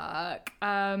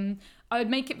 I would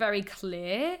make it very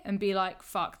clear and be like,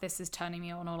 fuck, this is turning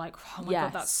me on, or like, oh my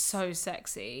God, that's so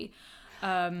sexy.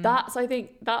 I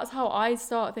think that's how I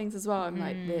start things as well. I'm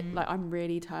like I'm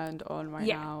really turned on right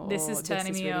now. This is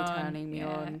turning me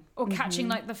on. Or catching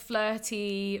like the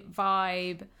flirty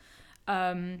vibe.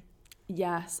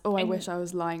 Yes. Oh, I wish I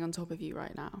was lying on top of you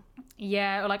right now.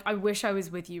 Yeah, or like, I wish I was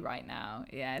with you right now.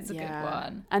 Yeah, it's a good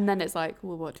one. And then it's like,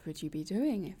 well, what would you be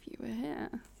doing if you were here?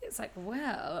 It's like,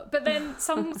 well, but then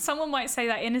someone might say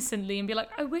that innocently and be like,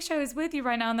 I wish I was with you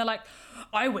right now. And they're like,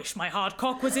 I wish my hard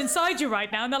cock was inside you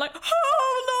right now. And they're like,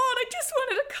 oh Lord, I just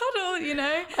wanted to cuddle, you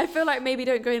know? I feel like maybe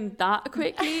don't go in that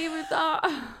quickly with that.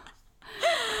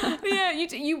 Yeah,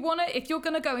 you want to, if you're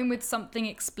going to go in with something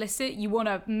explicit, you want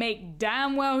to make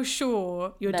damn well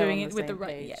sure you're doing it with the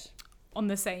right, on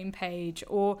the same page.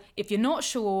 Or if you're not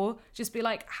sure, just be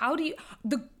like, how do you,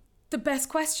 the best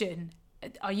question,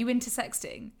 are you into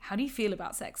sexting? How do you feel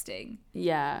about sexting?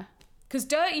 Yeah. Because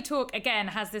dirty talk, again,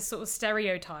 has this sort of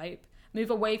stereotype.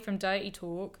 Move away from dirty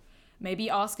talk. Maybe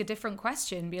ask a different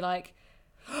question. Be like,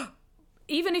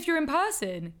 even if you're in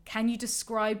person, can you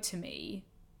describe to me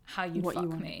how you'd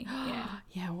fuck me. Yeah.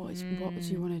 Yeah, what would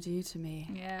you want to do to me?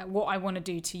 Yeah, what I want to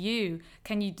do to you.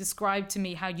 Can you describe to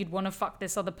me how you'd want to fuck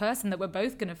this other person that we're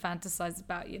both going to fantasize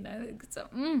about, you know? So,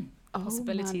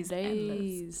 possibilities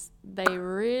endless. They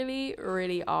really,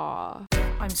 really are.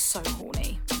 I'm so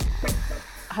horny.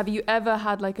 Have you ever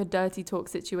had like a dirty talk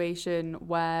situation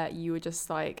where you were just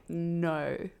like,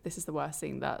 no, this is the worst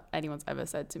thing that anyone's ever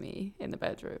said to me in the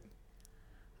bedroom?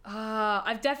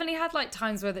 I've definitely had like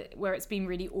times where it's been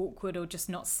really awkward or just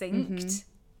not synced.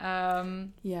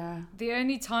 Yeah. The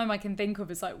only time I can think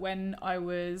of is like when I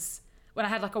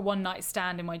had like a one night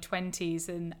stand in my 20s,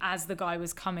 and as the guy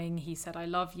was coming, he said, "I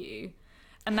love you."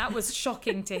 And that was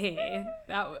shocking to hear,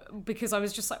 because I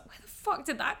was just like, where the fuck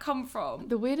did that come from?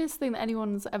 The weirdest thing that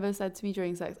anyone's ever said to me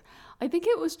during sex, I think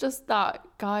it was just that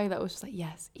guy that was just like,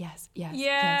 yes, yes, yes.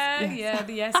 Yeah, yes, yes. yeah,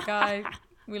 the yes guy.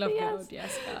 We love Yes. good old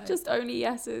yes guy. Just only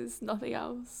yeses, nothing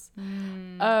else.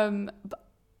 But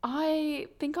I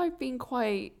think I've been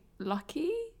quite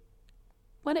lucky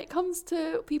when it comes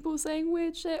to people saying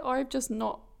weird shit, or I've just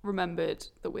not remembered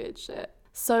the weird shit.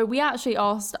 So we actually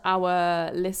asked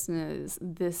our listeners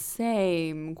the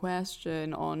same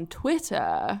question on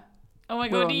Twitter. Oh my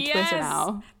We're god, on yes! Twitter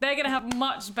now. They're gonna have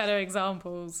much better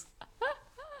examples.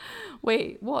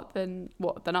 Wait, what than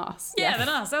us? Yeah, Yes, than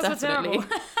us. Those were definitely.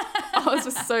 terrible. Ours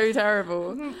was so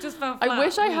terrible. Just fell flat. I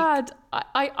wish I weak. had.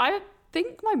 I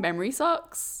think my memory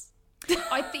sucks. It's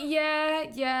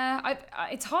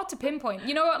hard to pinpoint.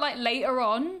 You know what? Like later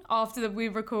on, after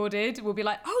we've recorded, we'll be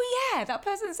like, "Oh yeah, that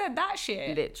person said that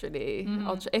shit." Literally,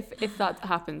 if that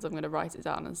happens, I'm gonna write it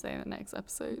down and say in the next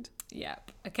episode.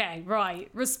 Yep. Okay. Right.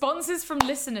 Responses from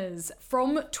listeners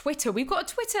from Twitter. We've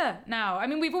got a Twitter now. I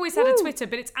mean, we've always had a Twitter,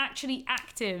 but it's actually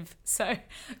active. So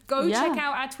go check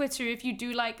out our Twitter if you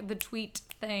do like the tweet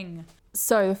thing.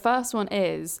 So the first one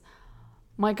is,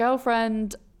 my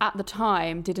girlfriend at the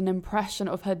time did an impression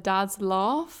of her dad's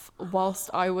laugh whilst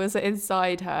I was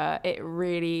inside her. It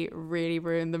really, really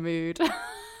ruined the mood.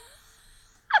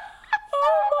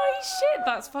 Oh my shit!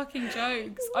 That's fucking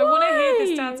jokes. I want to hear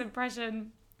this dad's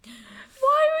impression.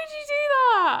 Why would you do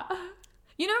that?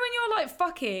 You know when you're like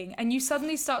fucking and you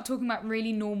suddenly start talking about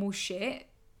really normal shit,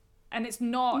 and it's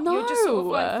not. You're just sort of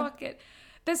like fuck it.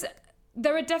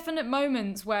 There are definite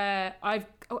moments where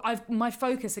my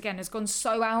focus again has gone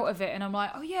so out of it, and I'm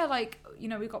like, oh yeah, like, you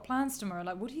know, we've got plans tomorrow.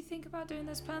 Like, what do you think about doing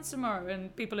those plans tomorrow?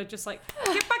 And people are just like,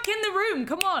 get back in the room,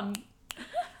 come on.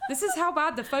 This is how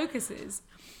bad the focus is.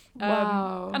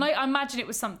 Wow. And I imagine it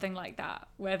was something like that,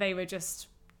 where they were just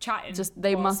chatting.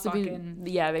 They whilst must have fucking.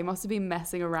 they must have been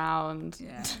messing around.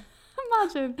 Yeah.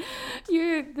 Imagine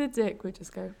the dick would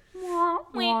just go.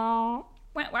 Well,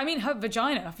 I mean, her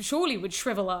vagina surely would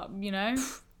shrivel up, you know?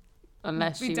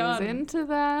 Unless Be she done. was into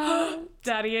that.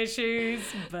 Daddy issues.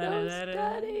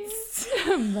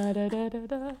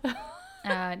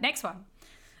 Next one.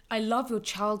 I love your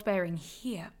childbearing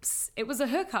hips. It was a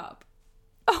hookup.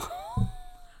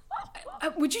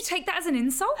 Would you take that as an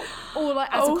insult or like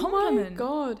as a compliment? Oh my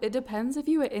god! It depends if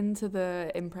you were into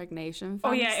the impregnation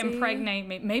fantasy. Oh yeah, impregnate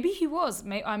me. Maybe he was.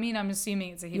 I mean, I'm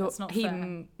assuming it's a he. That's not he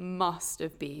fair. Must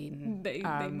have been. They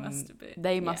must have been.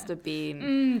 They must have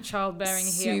been childbearing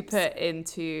super hips.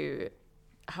 into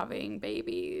having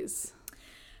babies.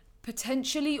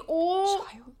 Potentially, or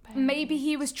Childbearing. maybe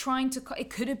he was trying to.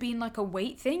 It could have been like a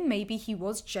weight thing. Maybe he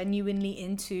was genuinely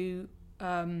into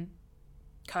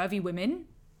curvy women.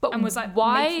 But And was like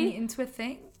why making it into a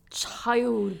thing.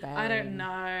 childbearing? I don't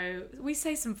know. We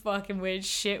say some fucking weird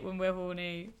shit when we're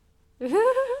horny. I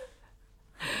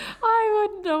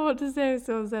wouldn't know what to say if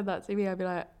someone said that to me. I'd be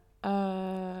like,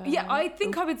 Yeah, I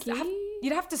think I would. okay.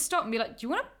 You'd have to stop and be like, "Do you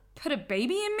want to put a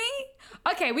baby in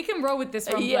me?" Okay, we can roll with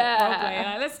this role Yeah. play.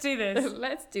 Like, let's do this.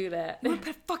 Let's do that. You want to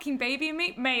put a fucking baby in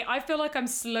me, mate? I feel like I'm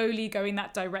slowly going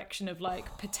that direction of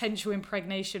like potential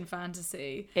impregnation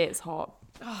fantasy. It's hot.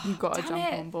 You've got to damn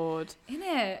jump it. on board.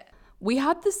 Innit? We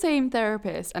had the same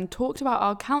therapist and talked about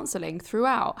our counselling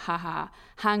throughout. Haha.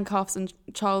 Handcuffs and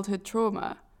childhood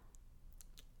trauma.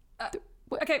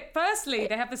 Okay, firstly,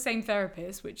 they have the same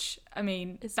therapist, which I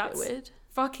mean, It's a bit that's weird.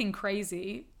 fucking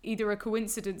crazy. Either a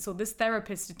coincidence or this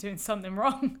therapist is doing something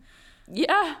wrong.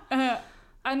 Yeah.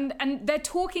 And they're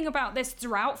talking about this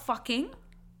throughout fucking.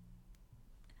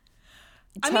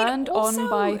 Turned also, on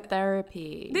by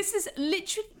therapy. This is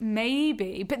literally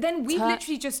maybe, but then we've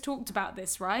literally just talked about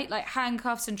this, right? Like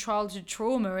handcuffs and childhood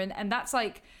trauma, and that's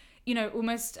like, you know,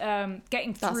 almost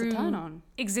getting That's a through turn on.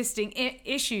 existing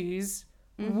issues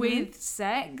with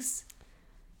sex.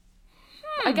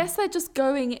 I guess they're just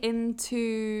going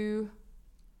into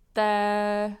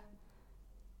their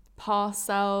past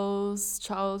selves,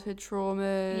 childhood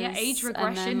traumas. Yeah, age and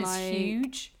regression then, is like,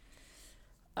 huge.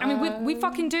 I mean, we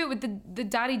fucking do it with the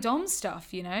daddy dom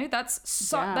stuff, you know?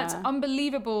 That's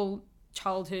unbelievable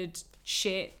childhood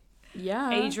shit.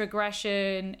 Yeah. Age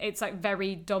regression. It's like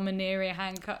very domineering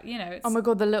handcuff, you know. It's, oh my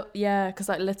God, because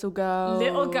like little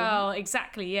girl.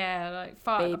 Exactly, yeah. Like,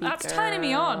 fuck. Baby That's girl. turning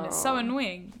me on. It's so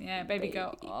annoying. Yeah, baby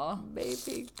girl. Oh,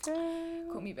 Baby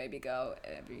girl. call me baby girl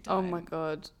every time. Oh my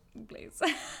God. Please.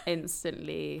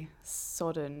 Instantly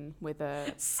sodden with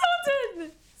a...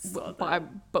 Sodden!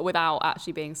 But without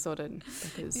actually being sodden,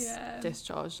 because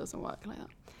discharge doesn't work like that.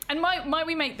 And might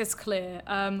we make this clear?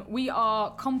 We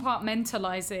are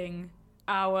compartmentalizing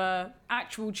our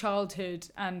actual childhood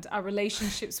and our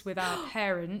relationships with our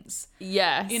parents.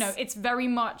 Yes. You know, it's very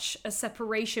much a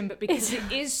separation, but because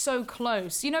it is so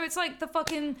close. You know, it's like the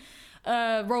fucking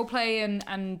role play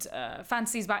and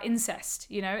fantasies about incest.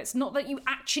 You know, it's not that you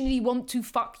actually want to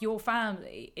fuck your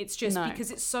family. It's just because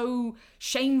it's so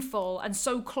shameful and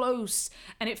so close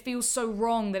and it feels so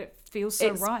wrong that it feels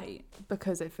so right.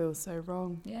 Because it feels so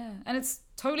wrong. Yeah. And it's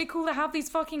totally cool to have these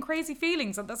fucking crazy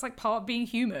feelings. And that's like part of being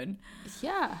human.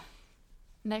 Yeah.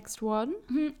 Next one.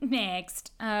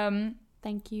 Next.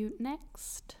 Thank you.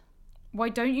 Next. Why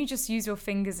don't you just use your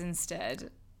fingers instead?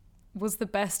 Was the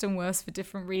best and worst for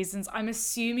different reasons. I'm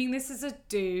assuming this is a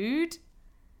dude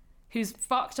who's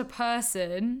fucked a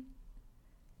person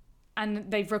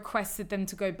and they've requested them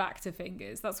to go back to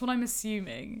fingers. That's what I'm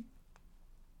assuming.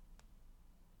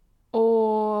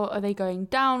 Or are they going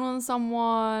down on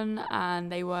someone and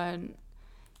they weren't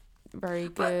very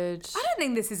good? But I don't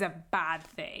think this is a bad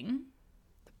thing.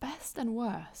 The best and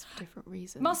worst for different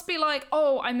reasons. Must be like,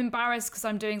 oh, I'm embarrassed because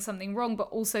I'm doing something wrong, but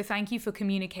also thank you for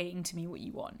communicating to me what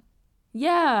you want.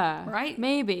 Yeah. Right?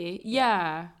 Maybe.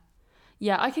 Yeah.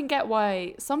 Yeah, I can get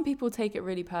why some people take it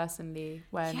really personally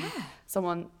when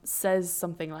someone says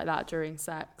something like that during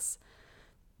sex.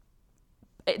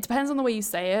 It depends on the way you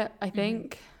say it, I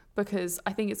think. Because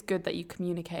I think it's good that you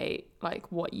communicate like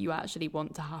what you actually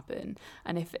want to happen.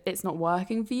 And if it's not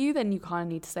working for you, then you kind of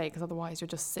need to say it, because otherwise you're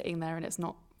just sitting there and it's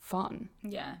not fun.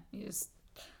 Yeah, you're just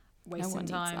wasting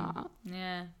time. Needs that.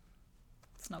 Yeah.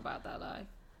 It's not about that life.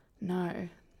 No.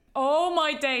 Oh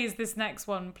my days, this next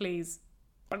one, please.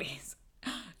 Please.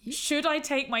 Should I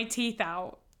take my teeth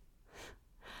out?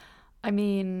 I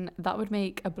mean, that would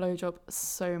make a blowjob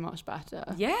so much better.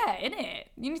 Yeah, innit?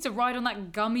 You need to ride on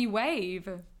that gummy wave.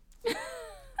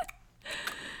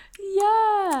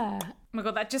 Yeah. Oh my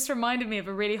God, that just reminded me of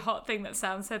a really hot thing that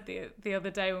Sam said the other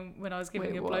day when I was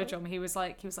giving a blowjob. He was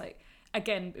like,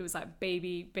 again, it was like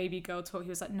baby girl talk. He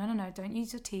was like, no, don't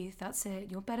use your teeth. That's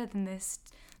it. You're better than this.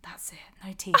 That's it.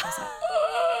 No teeth. I was like,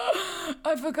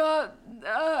 I forgot.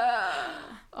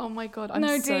 Oh my God,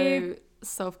 I'm so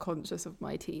self-conscious of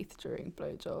my teeth during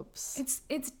blowjobs.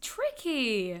 It's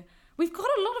tricky. We've got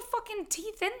a lot of fucking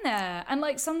teeth in there, and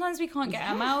like sometimes we can't get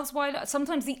our mouths wide.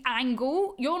 Sometimes the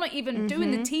angle, you're not even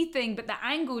doing the teeth thing, but the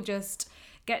angle just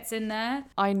gets in there.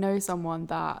 I know someone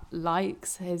that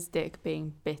likes his dick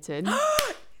being bitten.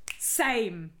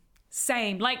 Same,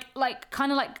 like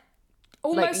kind of like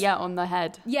almost like, on the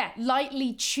head. Yeah,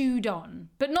 lightly chewed on,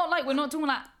 but not like we're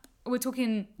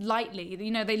talking lightly. You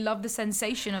know, they love the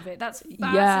sensation of it. That's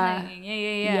fascinating.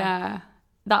 Yeah.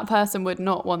 That person would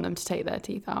not want them to take their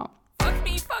teeth out. Fuck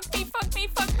me.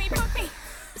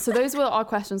 So those were our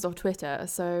questions of Twitter.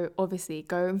 So obviously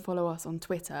go and follow us on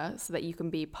Twitter so that you can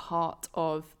be part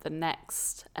of the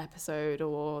next episode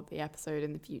or the episode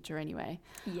in the future anyway.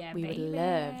 Yeah, we would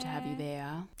love to have you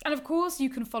there. And of course, you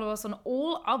can follow us on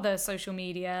all other social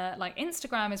media. Like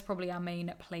Instagram is probably our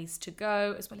main place to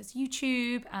go, as well as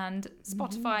YouTube and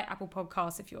Spotify, Apple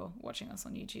Podcasts if you're watching us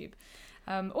on YouTube.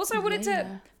 Also, I wanted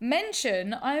to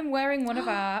mention I'm wearing one of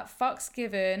our Fucks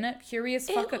Given Curious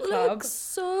Fucker Club looks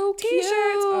so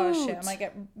t-shirts. cute. Oh shit, I might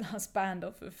get us banned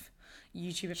off of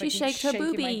YouTube if I keep shaking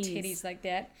my titties like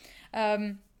that.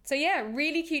 So yeah,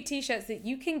 really cute t-shirts that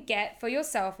you can get for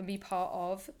yourself and be part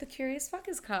of the Curious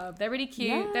Fuckers Club. They're really cute.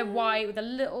 Yeah. They're white with a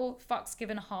little Fucks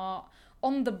Given heart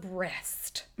on the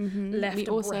breast. Left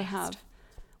breast.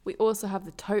 We also have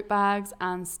the tote bags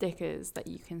and stickers that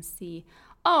you can see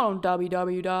on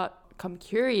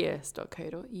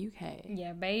www.comecurious.co.uk.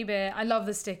 Yeah, baby. I love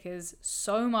the stickers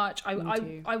so much.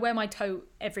 I wear my tote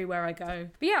everywhere I go.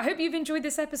 But yeah, I hope you've enjoyed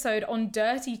this episode on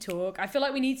Dirty Talk. I feel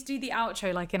like we need to do the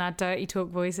outro like in our Dirty Talk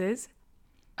voices.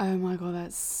 Oh my God,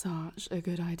 that's such a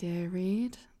good idea,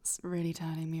 Reed. It's really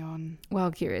turning me on. Well,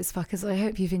 Curious Fuckers, I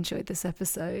hope you've enjoyed this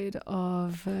episode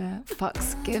of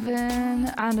Fucks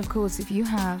Given. And of course, if you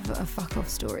have a fuck off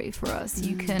story for us,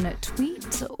 you can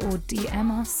tweet or DM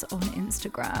us on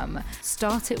Instagram.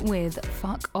 Start it with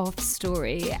fuck off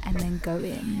story and then go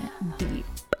in deep.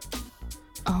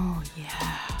 Oh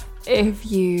yeah.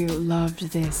 If you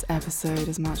loved this episode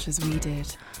as much as we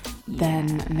did,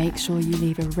 then make sure you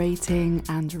leave a rating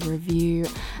and a review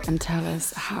and tell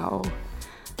us how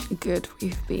good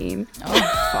we've been.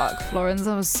 Oh, fuck, Florence,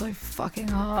 that was so fucking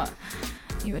hot.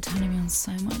 You were turning me on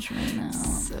so much right now.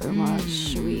 So much.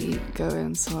 Should we go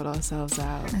and sort ourselves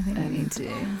out? I think we need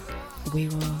to. We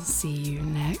will see you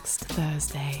next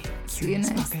Thursday. See you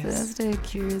next Thursday,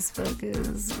 Curious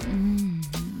Fuckers.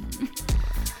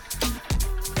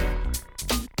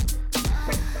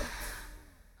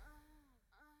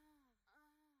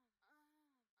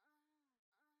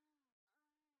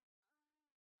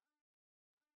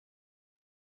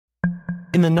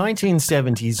 In the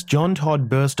 1970s, John Todd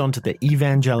burst onto the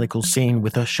evangelical scene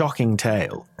with a shocking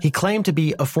tale. He claimed to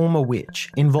be a former witch,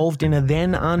 involved in a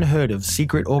then unheard of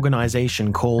secret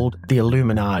organization called the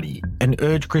Illuminati, and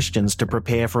urged Christians to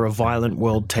prepare for a violent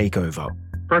world takeover.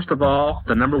 First of all,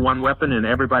 the number one weapon in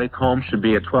everybody's home should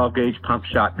be a 12-gauge pump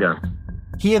shotgun.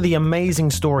 Hear the amazing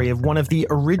story of one of the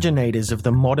originators of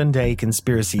the modern-day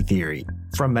conspiracy theory.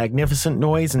 From Magnificent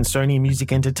Noise and Sony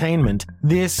Music Entertainment,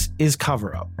 this is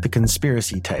Cover Up, the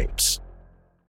Conspiracy Tapes.